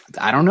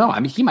 I don't know. I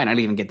mean, he might not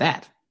even get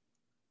that.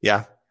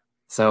 Yeah.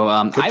 So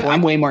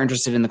I'm way more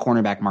interested in the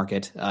cornerback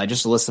market.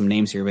 Just to list some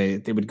names here,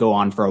 but they would go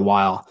on for a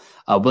while.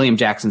 William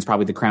Jackson's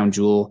probably the crown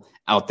jewel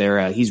out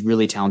there. He's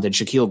really talented.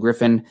 Shaquille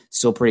Griffin,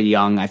 still pretty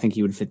young. I think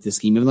he would fit the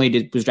scheme. Even though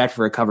he was drafted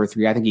for a cover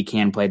 3, I think he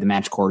can play the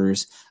match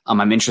quarters.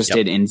 I'm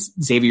interested in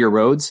Xavier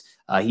Rhodes.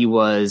 He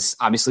was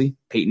obviously,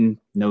 Paton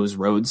knows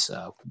Rhodes,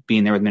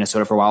 being there with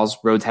Minnesota for a while.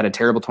 Rhodes had a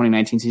terrible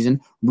 2019 season,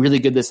 really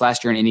good this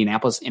last year in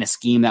Indianapolis in a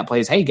scheme that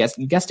plays, you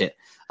guessed it,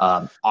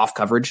 off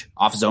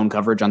zone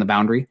coverage on the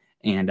boundary.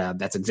 And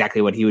that's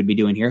exactly what he would be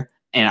doing here.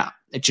 And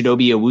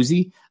Chidobe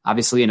Awuzie,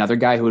 obviously another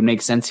guy who would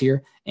make sense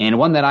here. And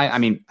one that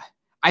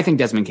I think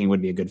Desmond King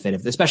would be a good fit,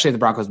 especially if the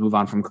Broncos move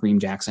on from Kareem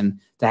Jackson,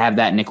 to have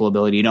that nickel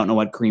ability. You don't know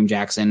what Kareem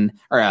Jackson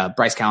or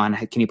Bryce Callahan,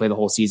 can he play the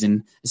whole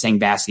season? Sang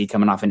Baskey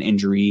coming off an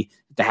injury,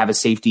 to have a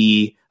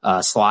safety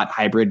slot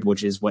hybrid,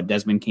 which is what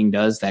Desmond King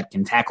does, that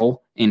can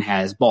tackle and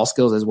has ball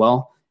skills as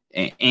well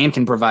and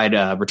can provide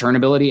return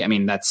ability. I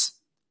mean,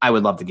 I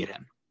would love to get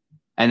him.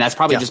 And that's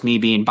probably just me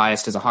being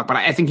biased as a Hawk, but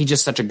I think he's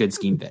just such a good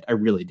scheme fit. I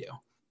really do.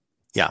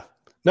 Yeah.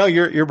 No,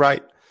 you're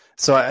right.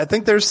 So I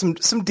think there's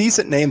some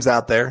decent names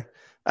out there.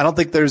 I don't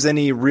think there's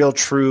any real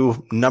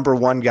true number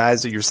one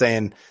guys that you're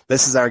saying,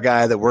 this is our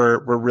guy that we're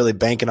really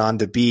banking on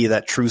to be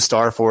that true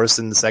star for us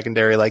in the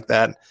secondary like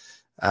that.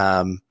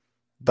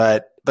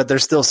 But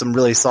there's still some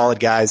really solid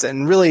guys.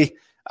 And really,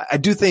 I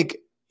do think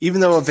even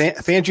though a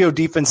Fangio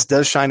defense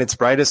does shine its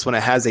brightest when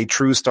it has a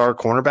true star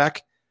cornerback,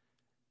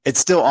 it's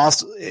still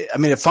also, I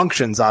mean, it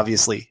functions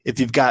obviously. If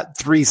you've got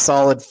 4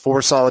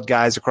 solid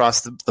guys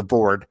across the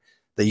board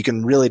that you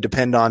can really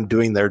depend on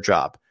doing their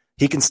job,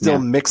 he can still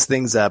mix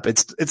things up.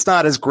 It's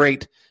not as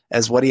great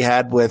as what he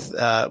had with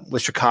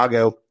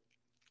Chicago,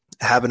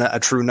 having a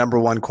true number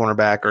one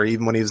cornerback, or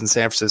even when he was in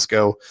San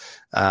Francisco.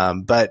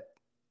 But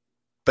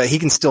he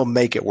can still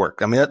make it work.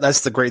 I mean,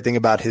 that's the great thing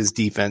about his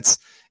defense,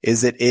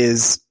 is it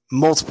is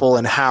multiple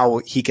in how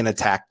he can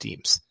attack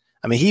teams.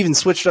 I mean, he even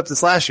switched up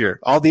this last year.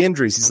 All the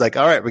injuries, he's like,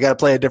 all right, we got to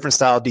play a different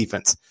style of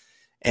defense.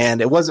 And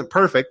it wasn't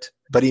perfect,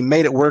 but he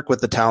made it work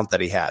with the talent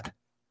that he had.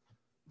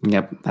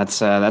 Yep,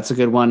 that's a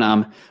good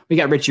one. We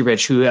got Richie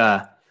Rich, who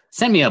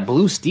sent me a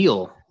blue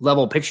steel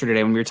level picture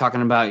today when we were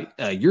talking about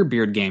your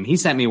beard game. He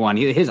sent me one.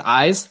 His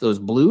eyes, those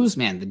blues,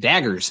 man, the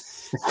daggers.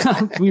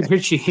 We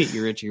appreciate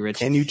you, Rich.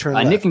 Can you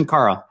turn Nick and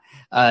Carl,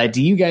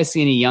 do you guys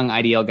see any young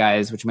IDL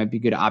guys which might be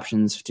good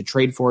options to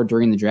trade for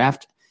during the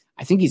draft?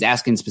 I think he's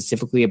asking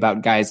specifically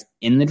about guys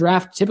in the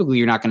draft. Typically,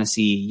 you're not going to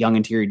see young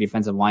interior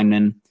defensive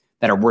linemen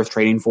that are worth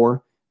trading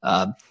for,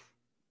 that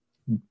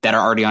are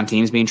already on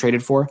teams being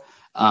traded for.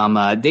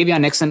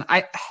 Davion Nixon,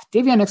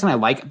 I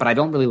like, but I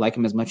don't really like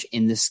him as much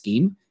in this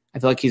scheme. I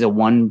feel like he's a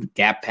one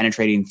gap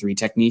penetrating 3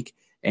 technique,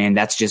 and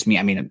that's just me.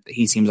 I mean,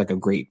 he seems like a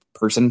great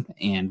person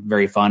and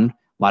very fun,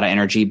 a lot of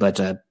energy, but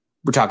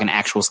we're talking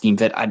actual scheme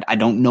fit. I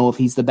don't know if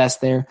he's the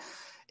best there.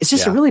 It's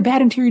just a really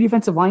bad interior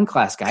defensive line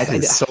class, guys.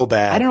 It's so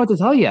bad. I don't know what to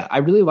tell you. I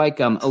really like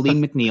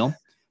Aleem McNeil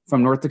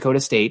from North Carolina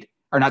State,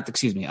 one of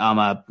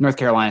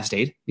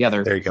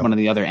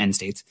the other end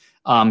states.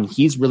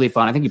 He's really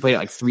fun. I think he played at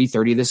like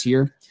 330 this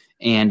year,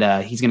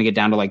 and he's going to get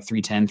down to like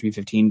 310,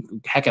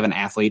 315. Heck of an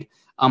athlete.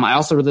 I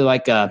also really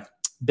like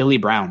Billy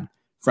Brown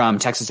from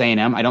Texas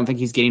A&M. I don't think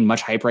he's getting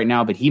much hype right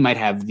now, but he might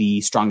have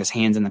the strongest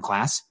hands in the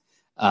class.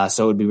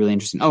 So it would be really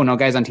interesting. Oh, no,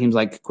 guys on teams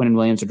like Quinnen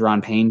Williams or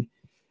Deron Payne.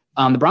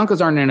 The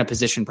Broncos aren't in a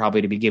position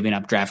probably to be giving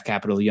up draft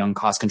capital, young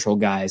cost control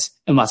guys,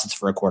 unless it's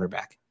for a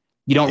quarterback.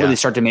 You don't really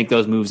start to make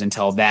those moves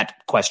until that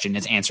question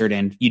is answered,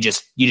 and you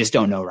just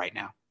don't know right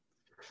now.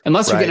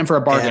 Unless you're getting him for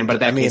a bargain, but in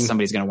that case,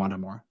 somebody's going to want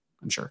him more,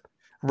 I'm sure.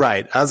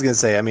 Right. I was going to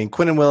say, I mean,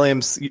 Quinnen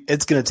Williams,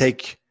 it's going to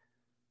take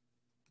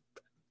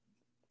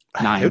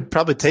 9. It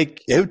would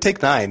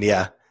take 9,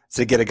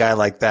 to get a guy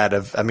like that.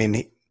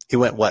 He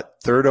went,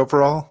 3rd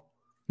overall?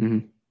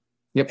 Mm-hmm.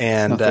 Yep.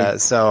 And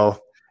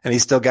and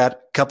he's still got a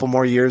couple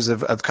more years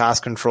of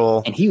cost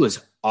control. And he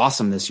was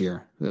awesome this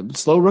year.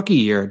 Slow rookie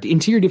year.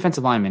 Interior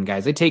defensive linemen,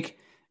 guys,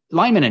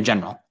 linemen in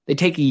general, they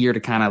take a year to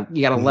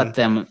you got to let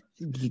them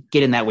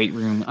get in that weight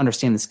room,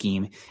 understand the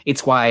scheme.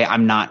 It's why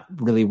I'm not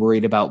really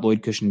worried about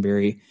Lloyd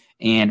Cushenberry,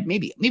 and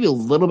maybe a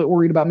little bit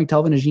worried about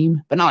McTelvin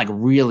Najim, but not like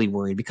really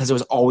worried, because it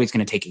was always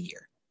going to take a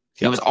year.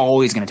 It was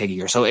always going to take a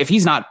year. So if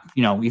he's not,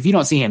 if you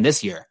don't see him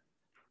this year,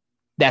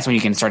 that's when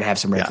you can start to have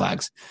some red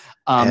flags.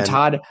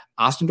 Todd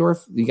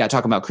Ostendorf, you got to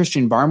talk about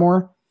Christian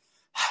Barmore.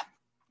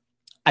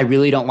 I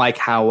really don't like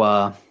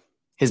how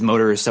his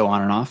motor is so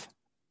on and off.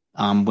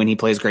 When he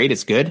plays great,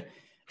 it's good.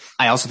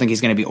 I also think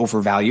he's going to be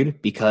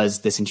overvalued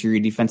because this interior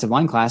defensive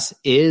line class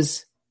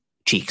is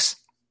cheeks.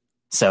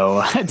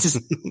 So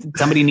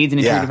somebody needs an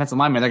interior defensive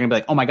lineman. They're going to be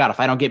like, oh my God, if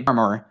I don't get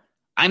Barmore,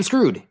 I'm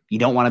screwed. You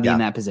don't want to be in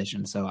that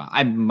position. So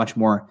I'm much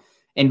more,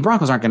 and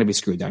Broncos aren't going to be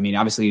screwed. I mean,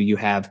 obviously you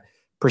have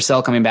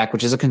Purcell coming back,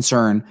 which is a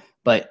concern,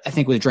 but I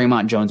think with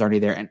Draymond Jones already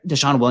there, and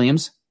Deshaun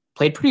Williams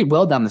played pretty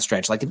well down the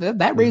stretch. Like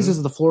that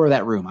raises the floor of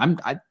that room.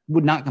 I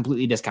would not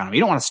completely discount him. You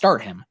don't want to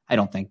start him, I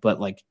don't think, but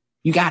like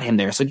you got him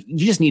there. So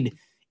you just need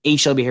a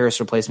Shelby Harris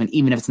replacement,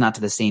 even if it's not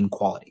to the same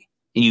quality,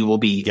 and you will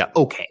be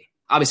okay.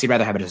 Obviously, I'd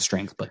rather have it as a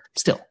strength, but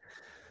still.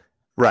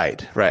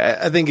 Right.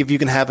 I think if you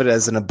can have it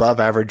as an above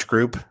average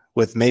group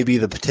with maybe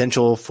the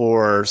potential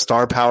for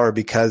star power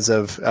because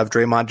of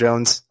Draymond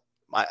Jones,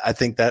 I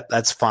think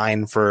that's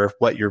fine for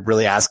what you're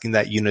really asking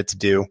that unit to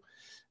do.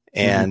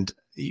 And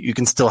you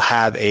can still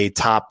have a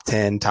top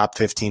 10, top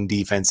 15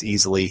 defense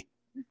easily.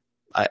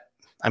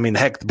 I mean,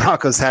 heck, the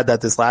Broncos had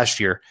that this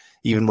last year,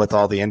 even with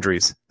all the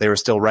injuries. They were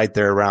still right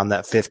there around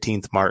that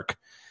 15th mark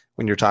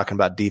when you're talking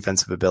about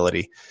defensive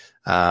ability.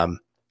 Barmore.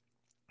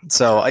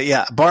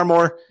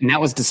 And that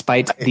was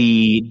despite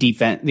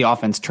the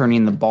offense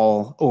turning the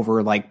ball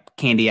over like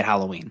candy at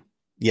Halloween.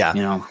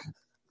 Yeah.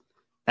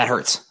 That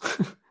hurts.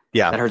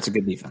 That hurts a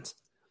good defense.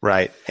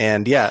 Right.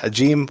 And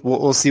Ajim,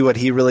 we'll see what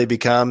he really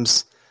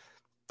becomes.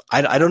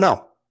 I don't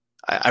know.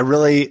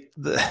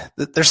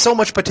 There's so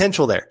much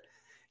potential there.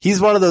 He's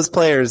one of those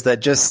players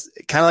that just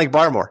kind of like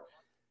Barmore.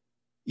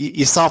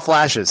 You saw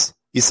flashes.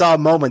 You saw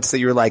moments that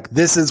you're like,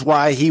 this is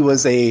why he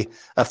was a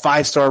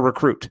 5-star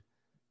recruit.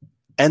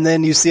 And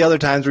then you see other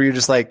times where you're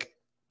just like,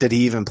 did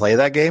he even play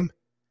that game?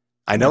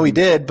 I know he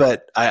did,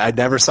 but I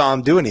never saw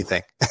him do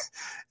anything.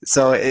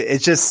 So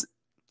it's just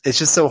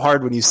so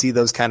hard when you see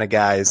those kind of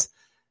guys.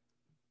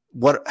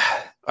 What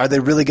are they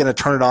really going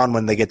to turn it on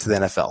when they get to the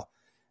NFL?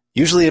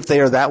 Usually if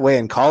they are that way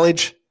in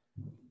college,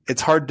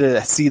 it's hard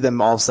to see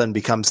them all of a sudden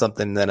become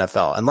something in the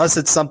NFL, unless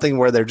it's something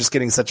where they're just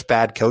getting such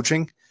bad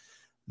coaching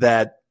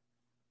that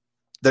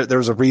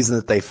there's a reason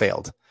that they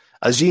failed.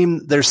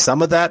 Ajim, there's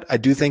some of that. I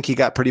do think he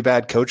got pretty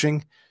bad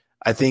coaching.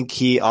 I think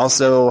he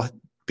also,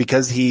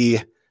 because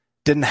he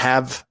didn't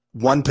have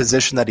one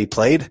position that he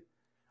played,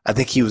 I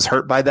think he was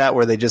hurt by that,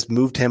 where they just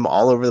moved him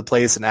all over the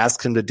place and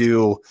asked him to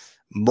do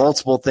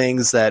multiple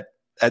things that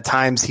at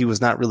times he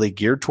was not really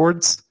geared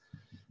towards.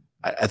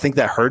 I think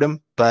that hurt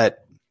him, but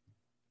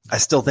I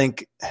still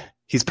think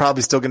he's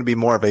probably still going to be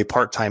more of a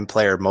part-time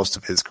player most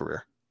of his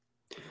career.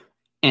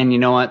 And you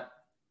know what?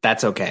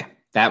 That's okay.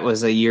 That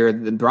was a year,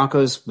 the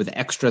Broncos with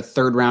extra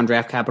 3rd-round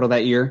draft capital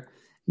that year,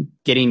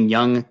 getting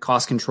young,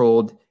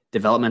 cost-controlled,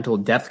 developmental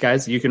depth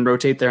guys you can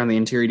rotate there on the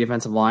interior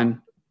defensive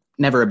line.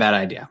 Never a bad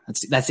idea.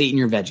 That's eating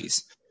your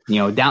veggies.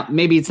 Down,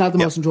 maybe it's not the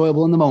most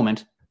enjoyable in the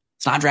moment.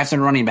 It's not drafting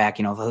a running back,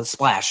 the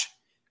splash.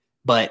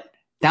 But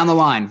down the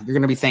line, you're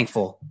going to be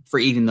thankful for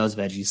eating those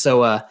veggies.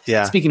 So,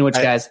 speaking of which,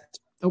 guys,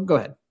 go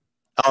ahead.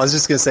 I was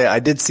just going to say,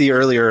 I did see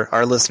earlier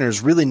our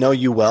listeners really know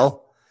you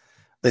well.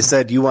 They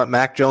said you want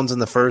Mac Jones in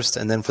the first,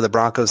 and then for the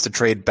Broncos to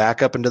trade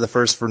back up into the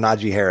first for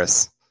Najee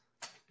Harris.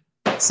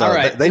 So all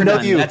right, they know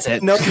done. you. That's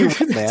it. Know you,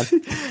 man.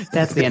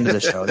 That's the end of the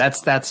show.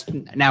 That's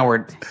now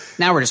we're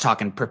just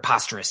talking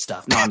preposterous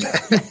stuff. No,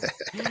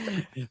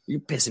 you're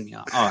pissing me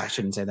off. Oh, I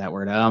shouldn't say that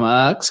word.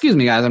 Excuse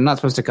me, guys. I'm not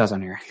supposed to cuss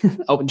on here.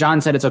 Oh,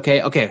 John said it's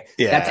okay. Okay,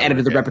 that's added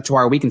to the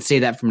repertoire. We can say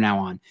that from now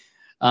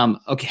on.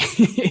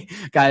 Okay,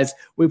 guys,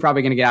 we're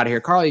probably gonna get out of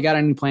here. Carl, you got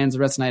any plans the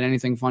rest of the night?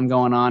 Anything fun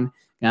going on?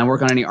 Can I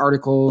work on any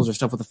articles or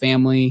stuff with the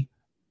family?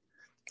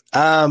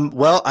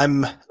 Well,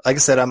 I'm like I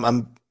said,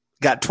 I'm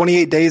got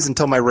 28 days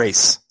until my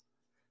race.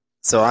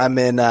 So I'm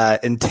in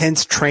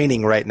intense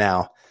training right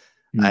now.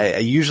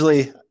 I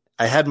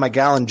had my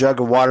gallon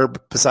jug of water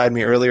beside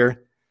me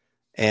earlier,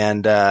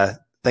 and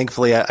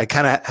thankfully I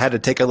kind of had to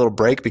take a little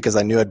break because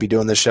I knew I'd be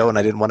doing this show and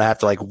I didn't want to have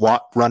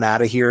to run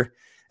out of here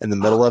in the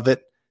middle of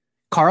it.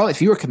 Carl,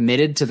 if you were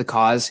committed to the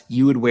cause,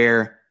 you would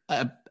wear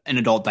an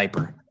adult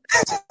diaper.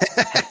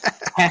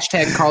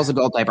 Hashtag Carl's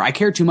adult diaper. I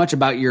care too much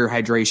about your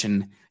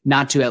hydration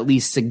not to at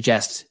least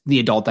suggest the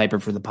adult diaper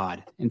for the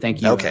pod. And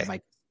thank you, okay.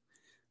 Mike.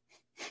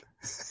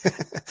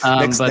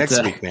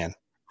 Next week, man.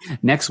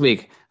 Next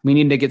week, we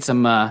need to get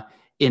some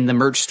in the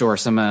merch store,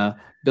 some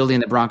Building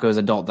the Broncos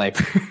adult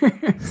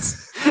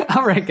diapers.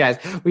 All right, guys,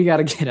 we got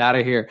to get out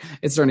of here.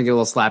 It's starting to get a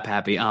little slap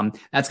happy.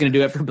 That's going to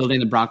do it for Building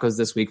the Broncos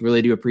this week.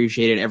 Really do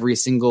appreciate it. Every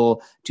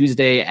single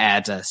Tuesday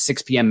at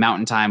 6 p.m.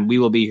 Mountain Time, we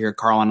will be here,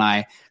 Carl and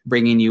I,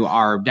 bringing you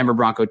our Denver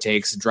Bronco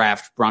takes,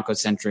 draft,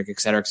 Bronco-centric, et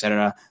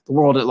cetera, the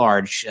world at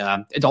large,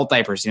 adult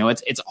diapers.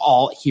 It's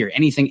all here.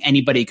 Anything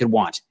anybody could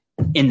want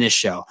in this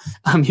show.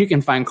 You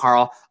can find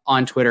Carl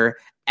on Twitter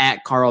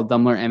at Carl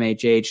Dumler,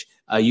 MHH.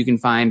 You can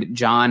find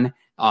John,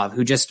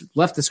 who just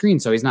left the screen,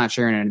 so he's not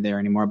sharing it there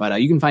anymore.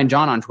 But you can find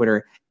John on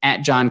Twitter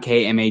at John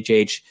K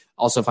MHH.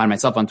 Also find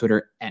myself on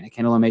Twitter at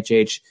Kendell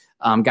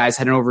MHH. Guys,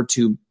 heading over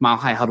to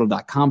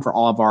milehighhuddle.com for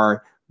all of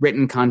our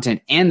written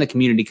content and the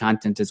community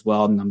content as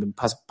well. And I've been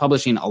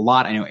publishing a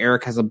lot. I know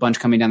Eric has a bunch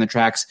coming down the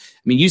tracks.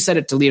 I mean, you said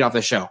it to lead off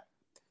the show.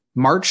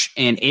 March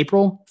and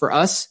April for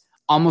us,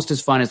 almost as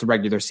fun as the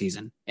regular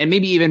season, and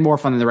maybe even more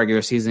fun than the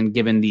regular season,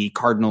 given the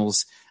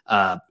Cardinals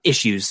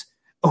issues.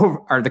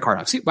 Or the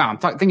Cardinals. Wow, I'm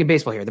thinking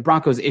baseball here. The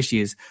Broncos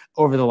issues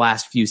over the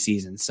last few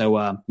seasons.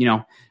 So,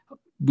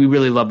 we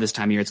really love this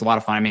time of year. It's a lot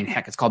of fun. I mean,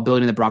 heck, it's called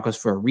Building the Broncos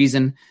for a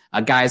reason.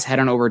 Guys, head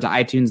on over to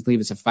iTunes, leave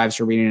us a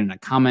 5-star rating and a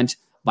comment.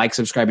 Like,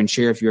 subscribe, and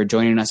share if you are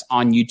joining us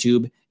on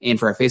YouTube. And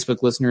for our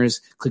Facebook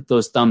listeners, click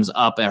those thumbs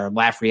up or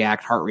laugh,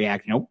 react, heart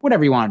react,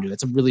 whatever you want to do.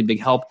 It's a really big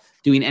help.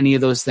 Doing any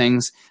of those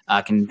things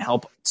can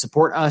help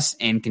support us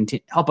and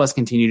help us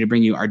continue to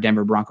bring you our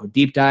Denver Bronco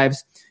deep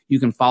dives. You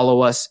can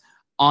follow us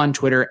on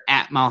Twitter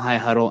at Mile High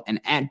Huddle and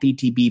at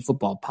BTB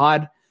Football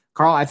Pod.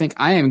 Carl, I think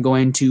I am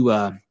going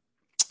to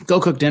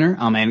go cook dinner.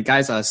 And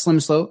guys, Slim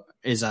Slow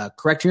is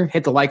correct here.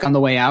 Hit the like on the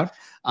way out.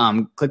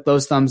 Click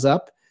those thumbs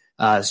up.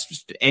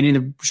 Ending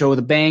the show with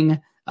a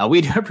bang.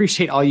 We do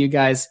appreciate all you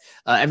guys.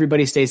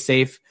 Everybody stay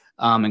safe.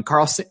 And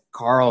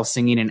Carl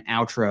singing an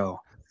outro.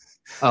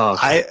 Oh,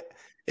 okay.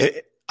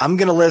 I'm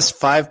going to list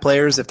 5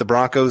 players. If the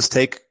Broncos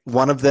take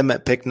one of them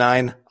at pick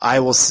 9, I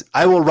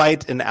will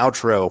write an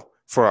outro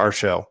for our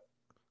show.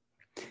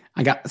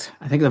 I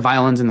think the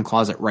violin's in the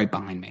closet right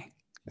behind me.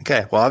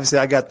 Okay. Well, obviously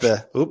I got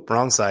the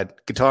wrong side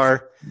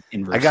guitar.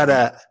 Inverse. I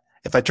got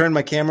if I turned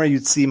my camera,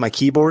 you'd see my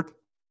keyboard.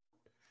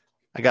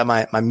 I got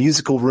my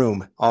musical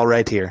room all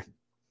right here.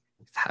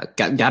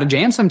 Got to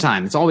jam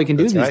sometime. It's all we can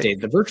do these days,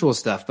 the virtual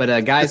stuff.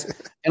 But guys,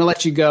 gonna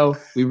let you go.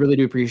 We really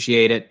do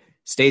appreciate it.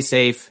 Stay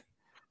safe.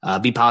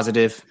 Be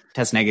positive.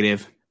 Test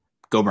negative.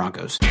 Go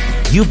Broncos.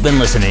 You've been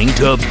listening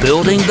to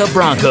Building the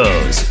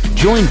Broncos.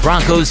 Join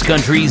Broncos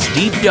Country's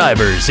deep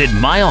divers at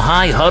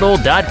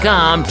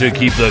milehighhuddle.com to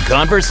keep the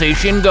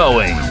conversation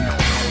going.